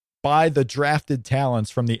by the drafted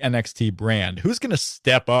talents from the NXT brand? Who's going to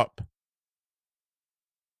step up?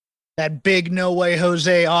 That big No Way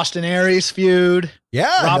Jose Austin Aries feud.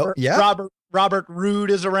 Yeah. Robert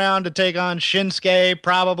Roode is around to take on Shinsuke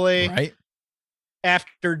probably. Right.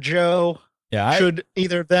 After Joe. Yeah. Should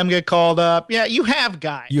either of them get called up? Yeah, you have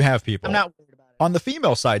guys. You have people. I'm not worried about it. On the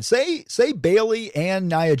female side, say Bayley and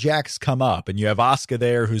Nia Jax come up and you have Asuka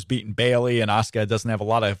there who's beaten Bayley, and Asuka doesn't have a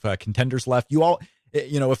lot of contenders left.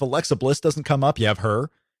 If Alexa Bliss doesn't come up, you have her.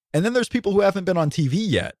 And then there's people who haven't been on TV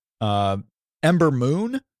yet. Ember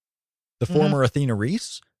Moon, the former Athena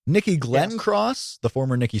Reese, Nikki Glenncross, the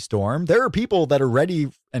former Nikki Storm. There are people that are ready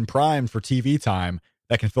and primed for TV time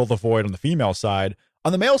that can fill the void on the female side.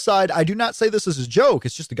 On the male side, I do not say this as a joke.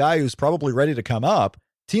 It's just a guy who's probably ready to come up.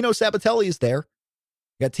 Tino Sabatelli is there.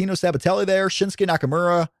 You got Tino Sabatelli there. Shinsuke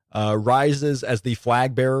Nakamura rises as the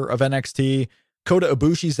flag bearer of NXT. Kota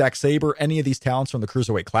Ibushi, Zack Sabre, any of these talents from the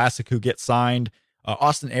Cruiserweight Classic who get signed.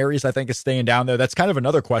 Austin Aries, I think, is staying down there. That's kind of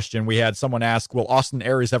another question. We had someone ask, will Austin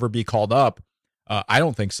Aries ever be called up? I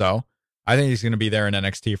don't think so. I think he's going to be there in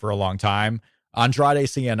NXT for a long time. Andrade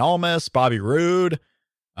Cien Almas, Bobby Roode.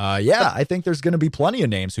 I think there's going to be plenty of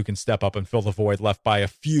names who can step up and fill the void left by a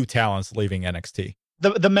few talents leaving NXT.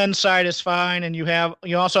 The men's side is fine, and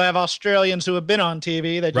you also have Australians who have been on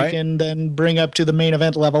TV that you can then bring up to the main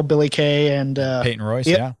event level. Billy Kay and Peyton Royce.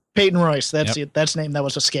 Yeah, Peyton Royce. That's it. That's the name that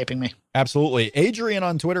was escaping me. Absolutely. Adrian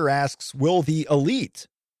on Twitter asks, will the Elite,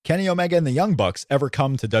 Kenny Omega and the Young Bucks, ever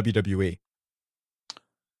come to WWE?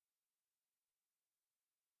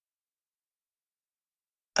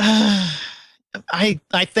 I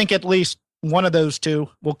think at least one of those two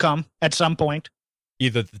will come at some point.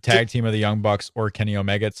 Either the tag team of the Young Bucks or Kenny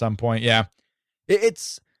Omega at some point. Yeah.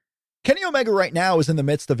 It's Kenny Omega right now is in the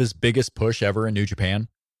midst of his biggest push ever in New Japan.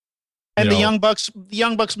 And the Young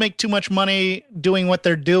Bucks make too much money doing what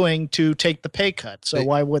they're doing to take the pay cut. So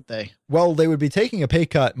why would they? Well, they would be taking a pay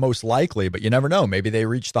cut most likely, but you never know. Maybe they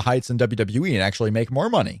reach the heights in WWE and actually make more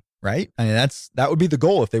money, right? I mean, that would be the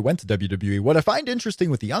goal if they went to WWE. What I find interesting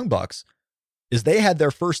with the Young Bucks is they had their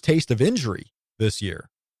first taste of injury this year.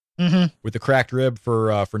 With the cracked rib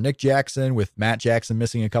for Nick Jackson, with Matt Jackson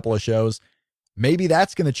missing a couple of shows. Maybe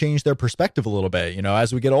that's going to change their perspective a little bit.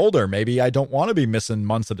 As we get older, maybe I don't want to be missing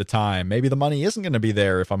months at a time. Maybe the money isn't going to be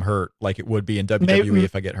there if I'm hurt like it would be in WWE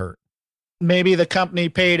if I get hurt. Maybe the company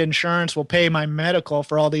paid insurance will pay my medical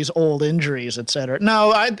for all these old injuries, etc.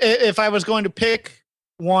 No, if I was going to pick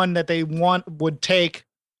one that they would take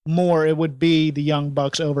more, it would be the Young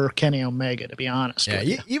Bucks over Kenny Omega, to be honest. Yeah,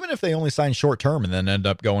 even if they only sign short term and then end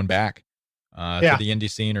up going back to the indie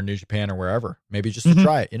scene or New Japan or wherever, maybe just to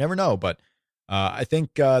try it. You never know. But I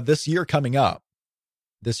think this year coming up,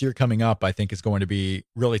 I think is going to be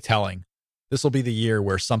really telling. This will be the year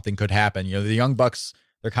where something could happen. The Young Bucks,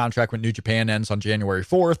 their contract with New Japan ends on January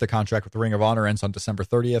 4th. The contract with the Ring of Honor ends on December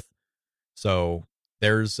 30th. So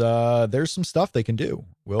there's some stuff they can do.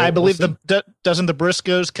 I believe doesn't the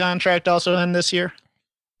Briscoes contract also end this year?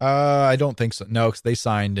 I don't think so. No, because they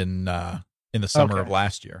signed in the summer of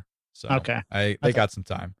last year. So they got some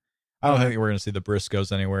time. I don't think we're going to see the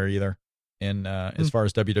Briscoes anywhere either as far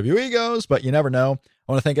as WWE goes, but you never know.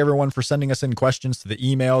 I want to thank everyone for sending us in questions to the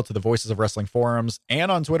email, to the Voices of Wrestling forums,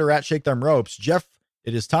 and on Twitter at Shake Them Ropes. Jeff,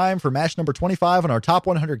 it is time for match number 25 on our Top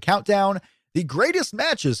 100 Countdown. The greatest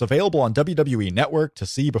matches available on WWE Network to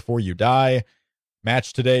see before you die.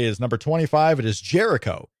 Match today is number 25. It is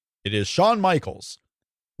Jericho. It is Shawn Michaels.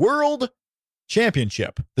 World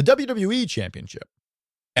Championship. The WWE Championship.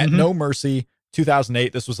 At No Mercy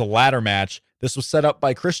 2008. This was a ladder match. This was set up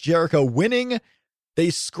by Chris Jericho winning the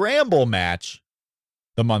scramble match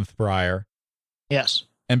the month prior. Yes.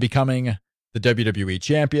 And becoming the WWE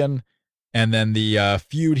Champion. And then the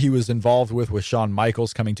feud he was involved with Shawn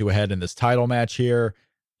Michaels coming to a head in this title match here.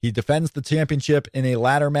 He defends the championship in a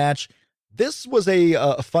ladder match. This was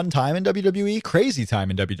a fun time in WWE, crazy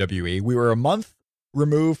time in WWE. We were a month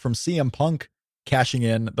removed from CM Punk cashing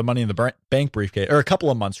in the Money in the Bank briefcase, or a couple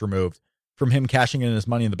of months removed from him cashing in his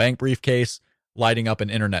Money in the Bank briefcase, lighting up an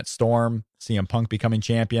internet storm, CM Punk becoming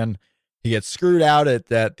champion. He gets screwed out at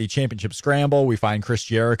the championship scramble. We find Chris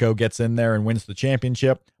Jericho gets in there and wins the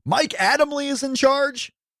championship. Mike Adamle is in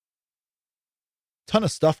charge. Ton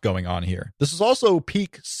of stuff going on here. This is also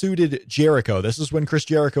peak suited Jericho. This is when Chris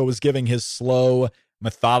Jericho was giving his slow,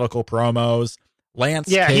 methodical promos. Lance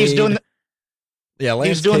Cade, he's doing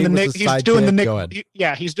Lance Cade was the sidekick. Go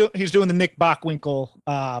ahead. He's doing the Nick Bockwinkel.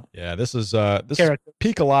 This is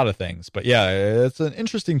peak a lot of things, but it's an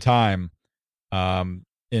interesting time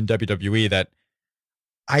in WWE that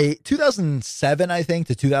 2007, I think,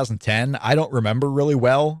 to 2010, I don't remember really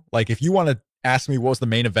well. Like, if you want to ask me what was the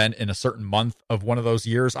main event in a certain month of one of those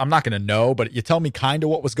years, I'm not going to know, but you tell me kind of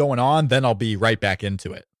what was going on, then I'll be right back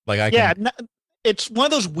into it. It's one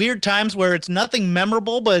of those weird times where it's nothing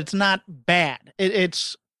memorable, but it's not bad.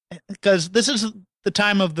 It's because this is the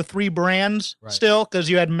time of the three brands still, because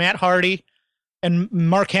you had Matt Hardy and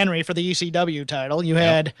Mark Henry for the ECW title. You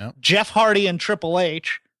had Jeff Hardy and Triple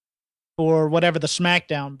H for whatever the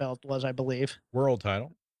SmackDown belt was, I believe. World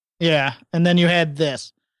title. Yeah. And then you had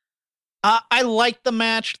this. I like the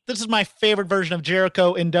match. This is my favorite version of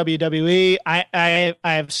Jericho in WWE. I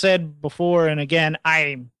have said before and again,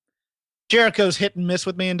 Jericho's hit and miss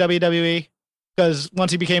with me in WWE, because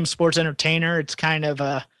once he became sports entertainer, it's kind of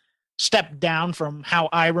a step down from how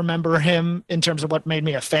I remember him in terms of what made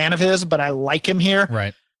me a fan of his, but I like him here.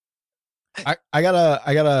 Right. I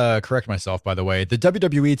gotta correct myself, by the way. The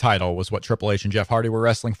WWE title was what Triple H and Jeff Hardy were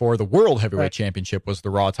wrestling for. The World Heavyweight Championship was the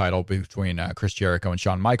Raw title between Chris Jericho and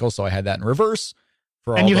Shawn Michaels. So I had that in reverse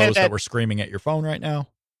for all those that were screaming at your phone right now.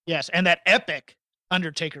 Yes, and that epic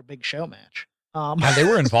Undertaker Big Show match. And they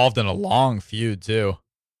were involved in a long feud too.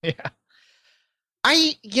 Yeah.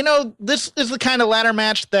 This is the kind of ladder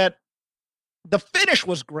match that The finish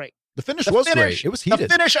was great. The finish was great. It was heated. The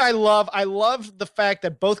finish I love. I love the fact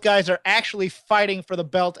that both guys are actually fighting for the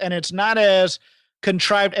belt, and it's not as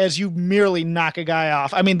contrived as you merely knock a guy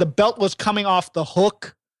off. I mean, the belt was coming off the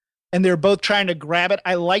hook, and they're both trying to grab it.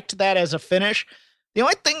 I liked that as a finish. The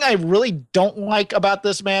only thing I really don't like about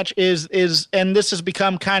this match is, and this has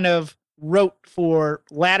become kind of rote for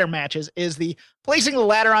ladder matches, is the placing the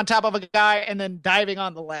ladder on top of a guy and then diving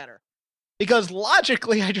on the ladder. Because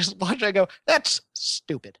logically, I just watch, I go, that's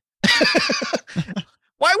stupid.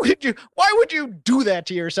 Why would you do that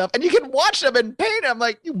to yourself? And you can watch them in pain. I'm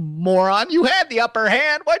like, you moron, you had the upper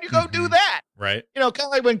hand. Why'd you go do that? Right. You know, kind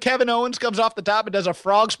of like when Kevin Owens comes off the top and does a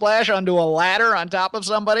frog splash onto a ladder on top of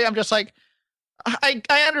somebody. I'm just like,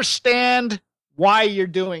 I understand why you're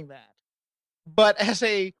doing that. But as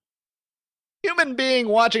a human being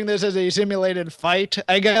watching this as a simulated fight,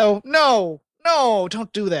 I go, no,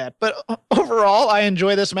 don't do that. But overall, I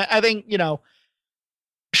enjoy this match. I think, you know,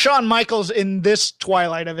 Shawn Michaels in this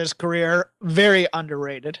twilight of his career, very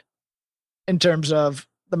underrated in terms of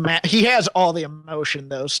the match. He has all the emotion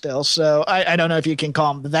though still. So I don't know if you can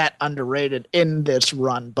call him that underrated in this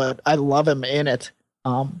run, but I love him in it.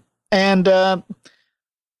 And I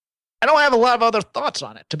don't have a lot of other thoughts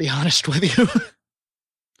on it, to be honest with you.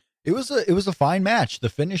 It was a fine match. The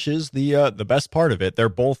finish is the best part of it. They're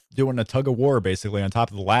both doing a tug of war basically on top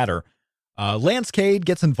of the ladder. Lance Cade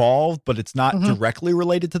gets involved, but it's not directly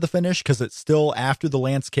related to the finish because it's still after the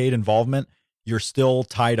Lance Cade involvement. You're still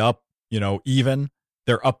tied up, you know, even.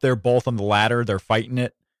 They're up there both on the ladder. They're fighting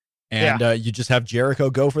it. And you just have Jericho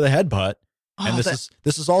go for the headbutt. And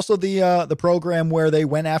this is also the program where they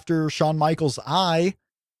went after Shawn Michaels' eye.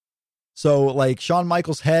 So like Shawn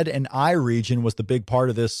Michaels' head and eye region was the big part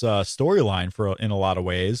of this storyline in a lot of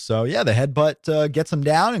ways. So yeah, the headbutt gets him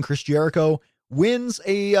down, and Chris Jericho wins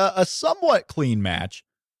a somewhat clean match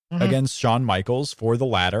against Shawn Michaels for the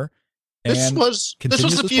ladder. And this was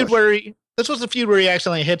the feud where he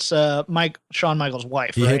accidentally hits Shawn Michaels'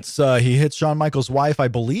 wife. He hits Shawn Michaels' wife, I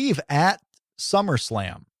believe, at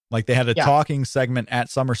SummerSlam. Like they had a talking segment at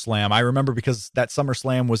SummerSlam. I remember because that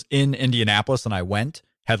SummerSlam was in Indianapolis and I went,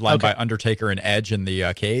 headlined by Undertaker and Edge in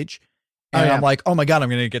the cage. And I'm like, oh my God, I'm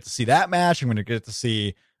going to get to see that match. I'm going to get to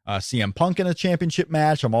see CM Punk in a championship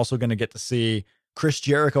match. I'm also going to get to see Chris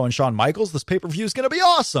Jericho and Shawn Michaels. This pay-per-view is going to be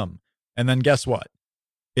awesome. And then guess what?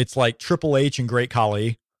 It's like Triple H and Great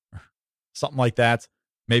Khali, something like that.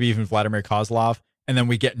 Maybe even Vladimir Kozlov. And then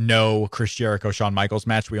we get no Chris Jericho, Shawn Michaels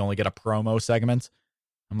match. We only get a promo segment.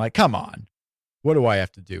 I'm like, come on, what do I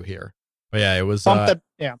have to do here? But yeah, it was, that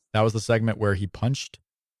was the segment where he punched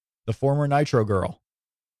the former Nitro girl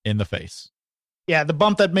in the face. Yeah, the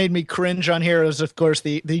bump that made me cringe on here is, of course,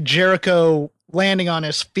 the Jericho landing on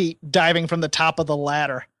his feet, diving from the top of the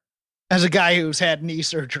ladder as a guy who's had knee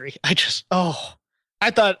surgery. I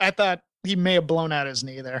thought he may have blown out his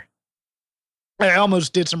knee there. I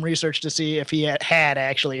almost did some research to see if he had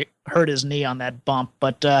actually hurt his knee on that bump.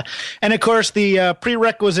 But, and of course, the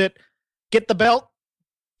prerequisite, get the belt,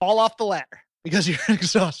 fall off the ladder because you're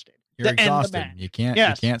exhausted. You're exhausted. You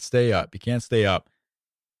can't stay up. You can't stay up.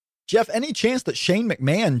 Jeff, any chance that Shane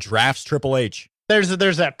McMahon drafts Triple H? There's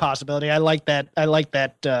that possibility. I like that.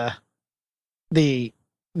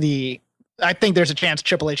 I think there's a chance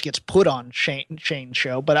Triple H gets put on Shane's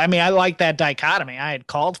show, but I mean, I like that dichotomy. I had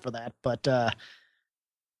called for that, but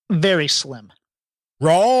very slim.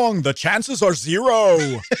 Wrong. The chances are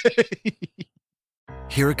 0.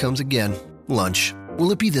 Here it comes again. Lunch.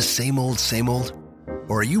 Will it be the same old, same old?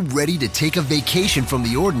 Or are you ready to take a vacation from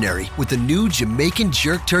the ordinary with the new Jamaican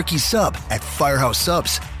Jerk Turkey Sub at Firehouse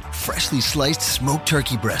Subs? Freshly sliced smoked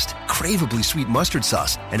turkey breast, craveably sweet mustard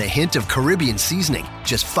sauce, and a hint of Caribbean seasoning.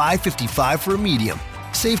 Just $5.55 for a medium.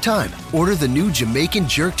 Save time. Order the new Jamaican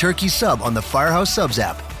Jerk Turkey Sub on the Firehouse Subs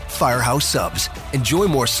app. Firehouse Subs. Enjoy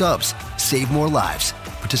more subs. Save more lives.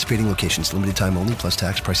 Participating locations. Limited time only, plus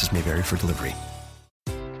tax. Prices may vary for delivery.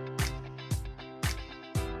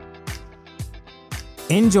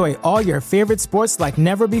 Enjoy all your favorite sports like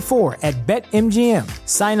never before at BetMGM.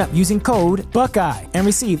 Sign up using code Buckeye and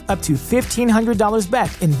receive up to $1,500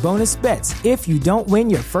 back in bonus bets if you don't win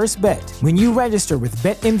your first bet. When you register with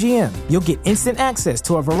BetMGM, you'll get instant access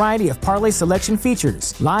to a variety of parlay selection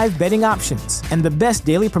features, live betting options, and the best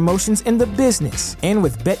daily promotions in the business. And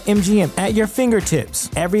with BetMGM at your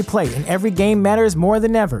fingertips, every play and every game matters more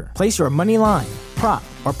than ever. Place your money line, prop,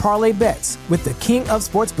 or parlay bets with the king of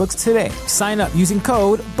sportsbooks today. Sign up using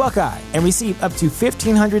code Buckeye and receive up to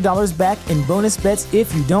 $1,500 back in bonus bets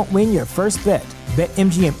if you don't win your first bet.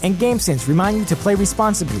 BetMGM and GameSense remind you to play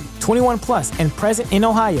responsibly. 21 plus and present in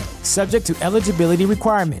Ohio, subject to eligibility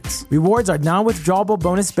requirements. Rewards are non-withdrawable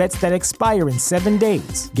bonus bets that expire in 7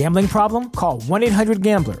 days. Gambling problem? Call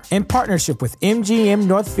 1-800-GAMBLER. In partnership with MGM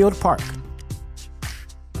Northfield Park.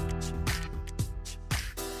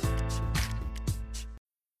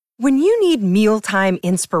 When you need mealtime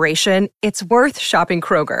inspiration, it's worth shopping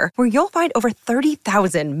Kroger, where you'll find over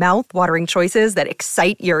 30,000 mouth-watering choices that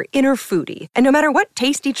excite your inner foodie. And no matter what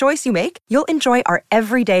tasty choice you make, you'll enjoy our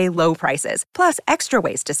everyday low prices, plus extra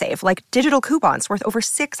ways to save, like digital coupons worth over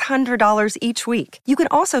 $600 each week. You can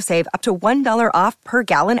also save up to $1 off per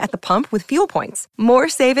gallon at the pump with fuel points. More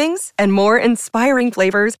savings and more inspiring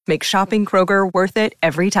flavors make shopping Kroger worth it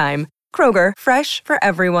every time. Kroger, fresh for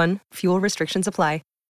everyone. Fuel restrictions apply.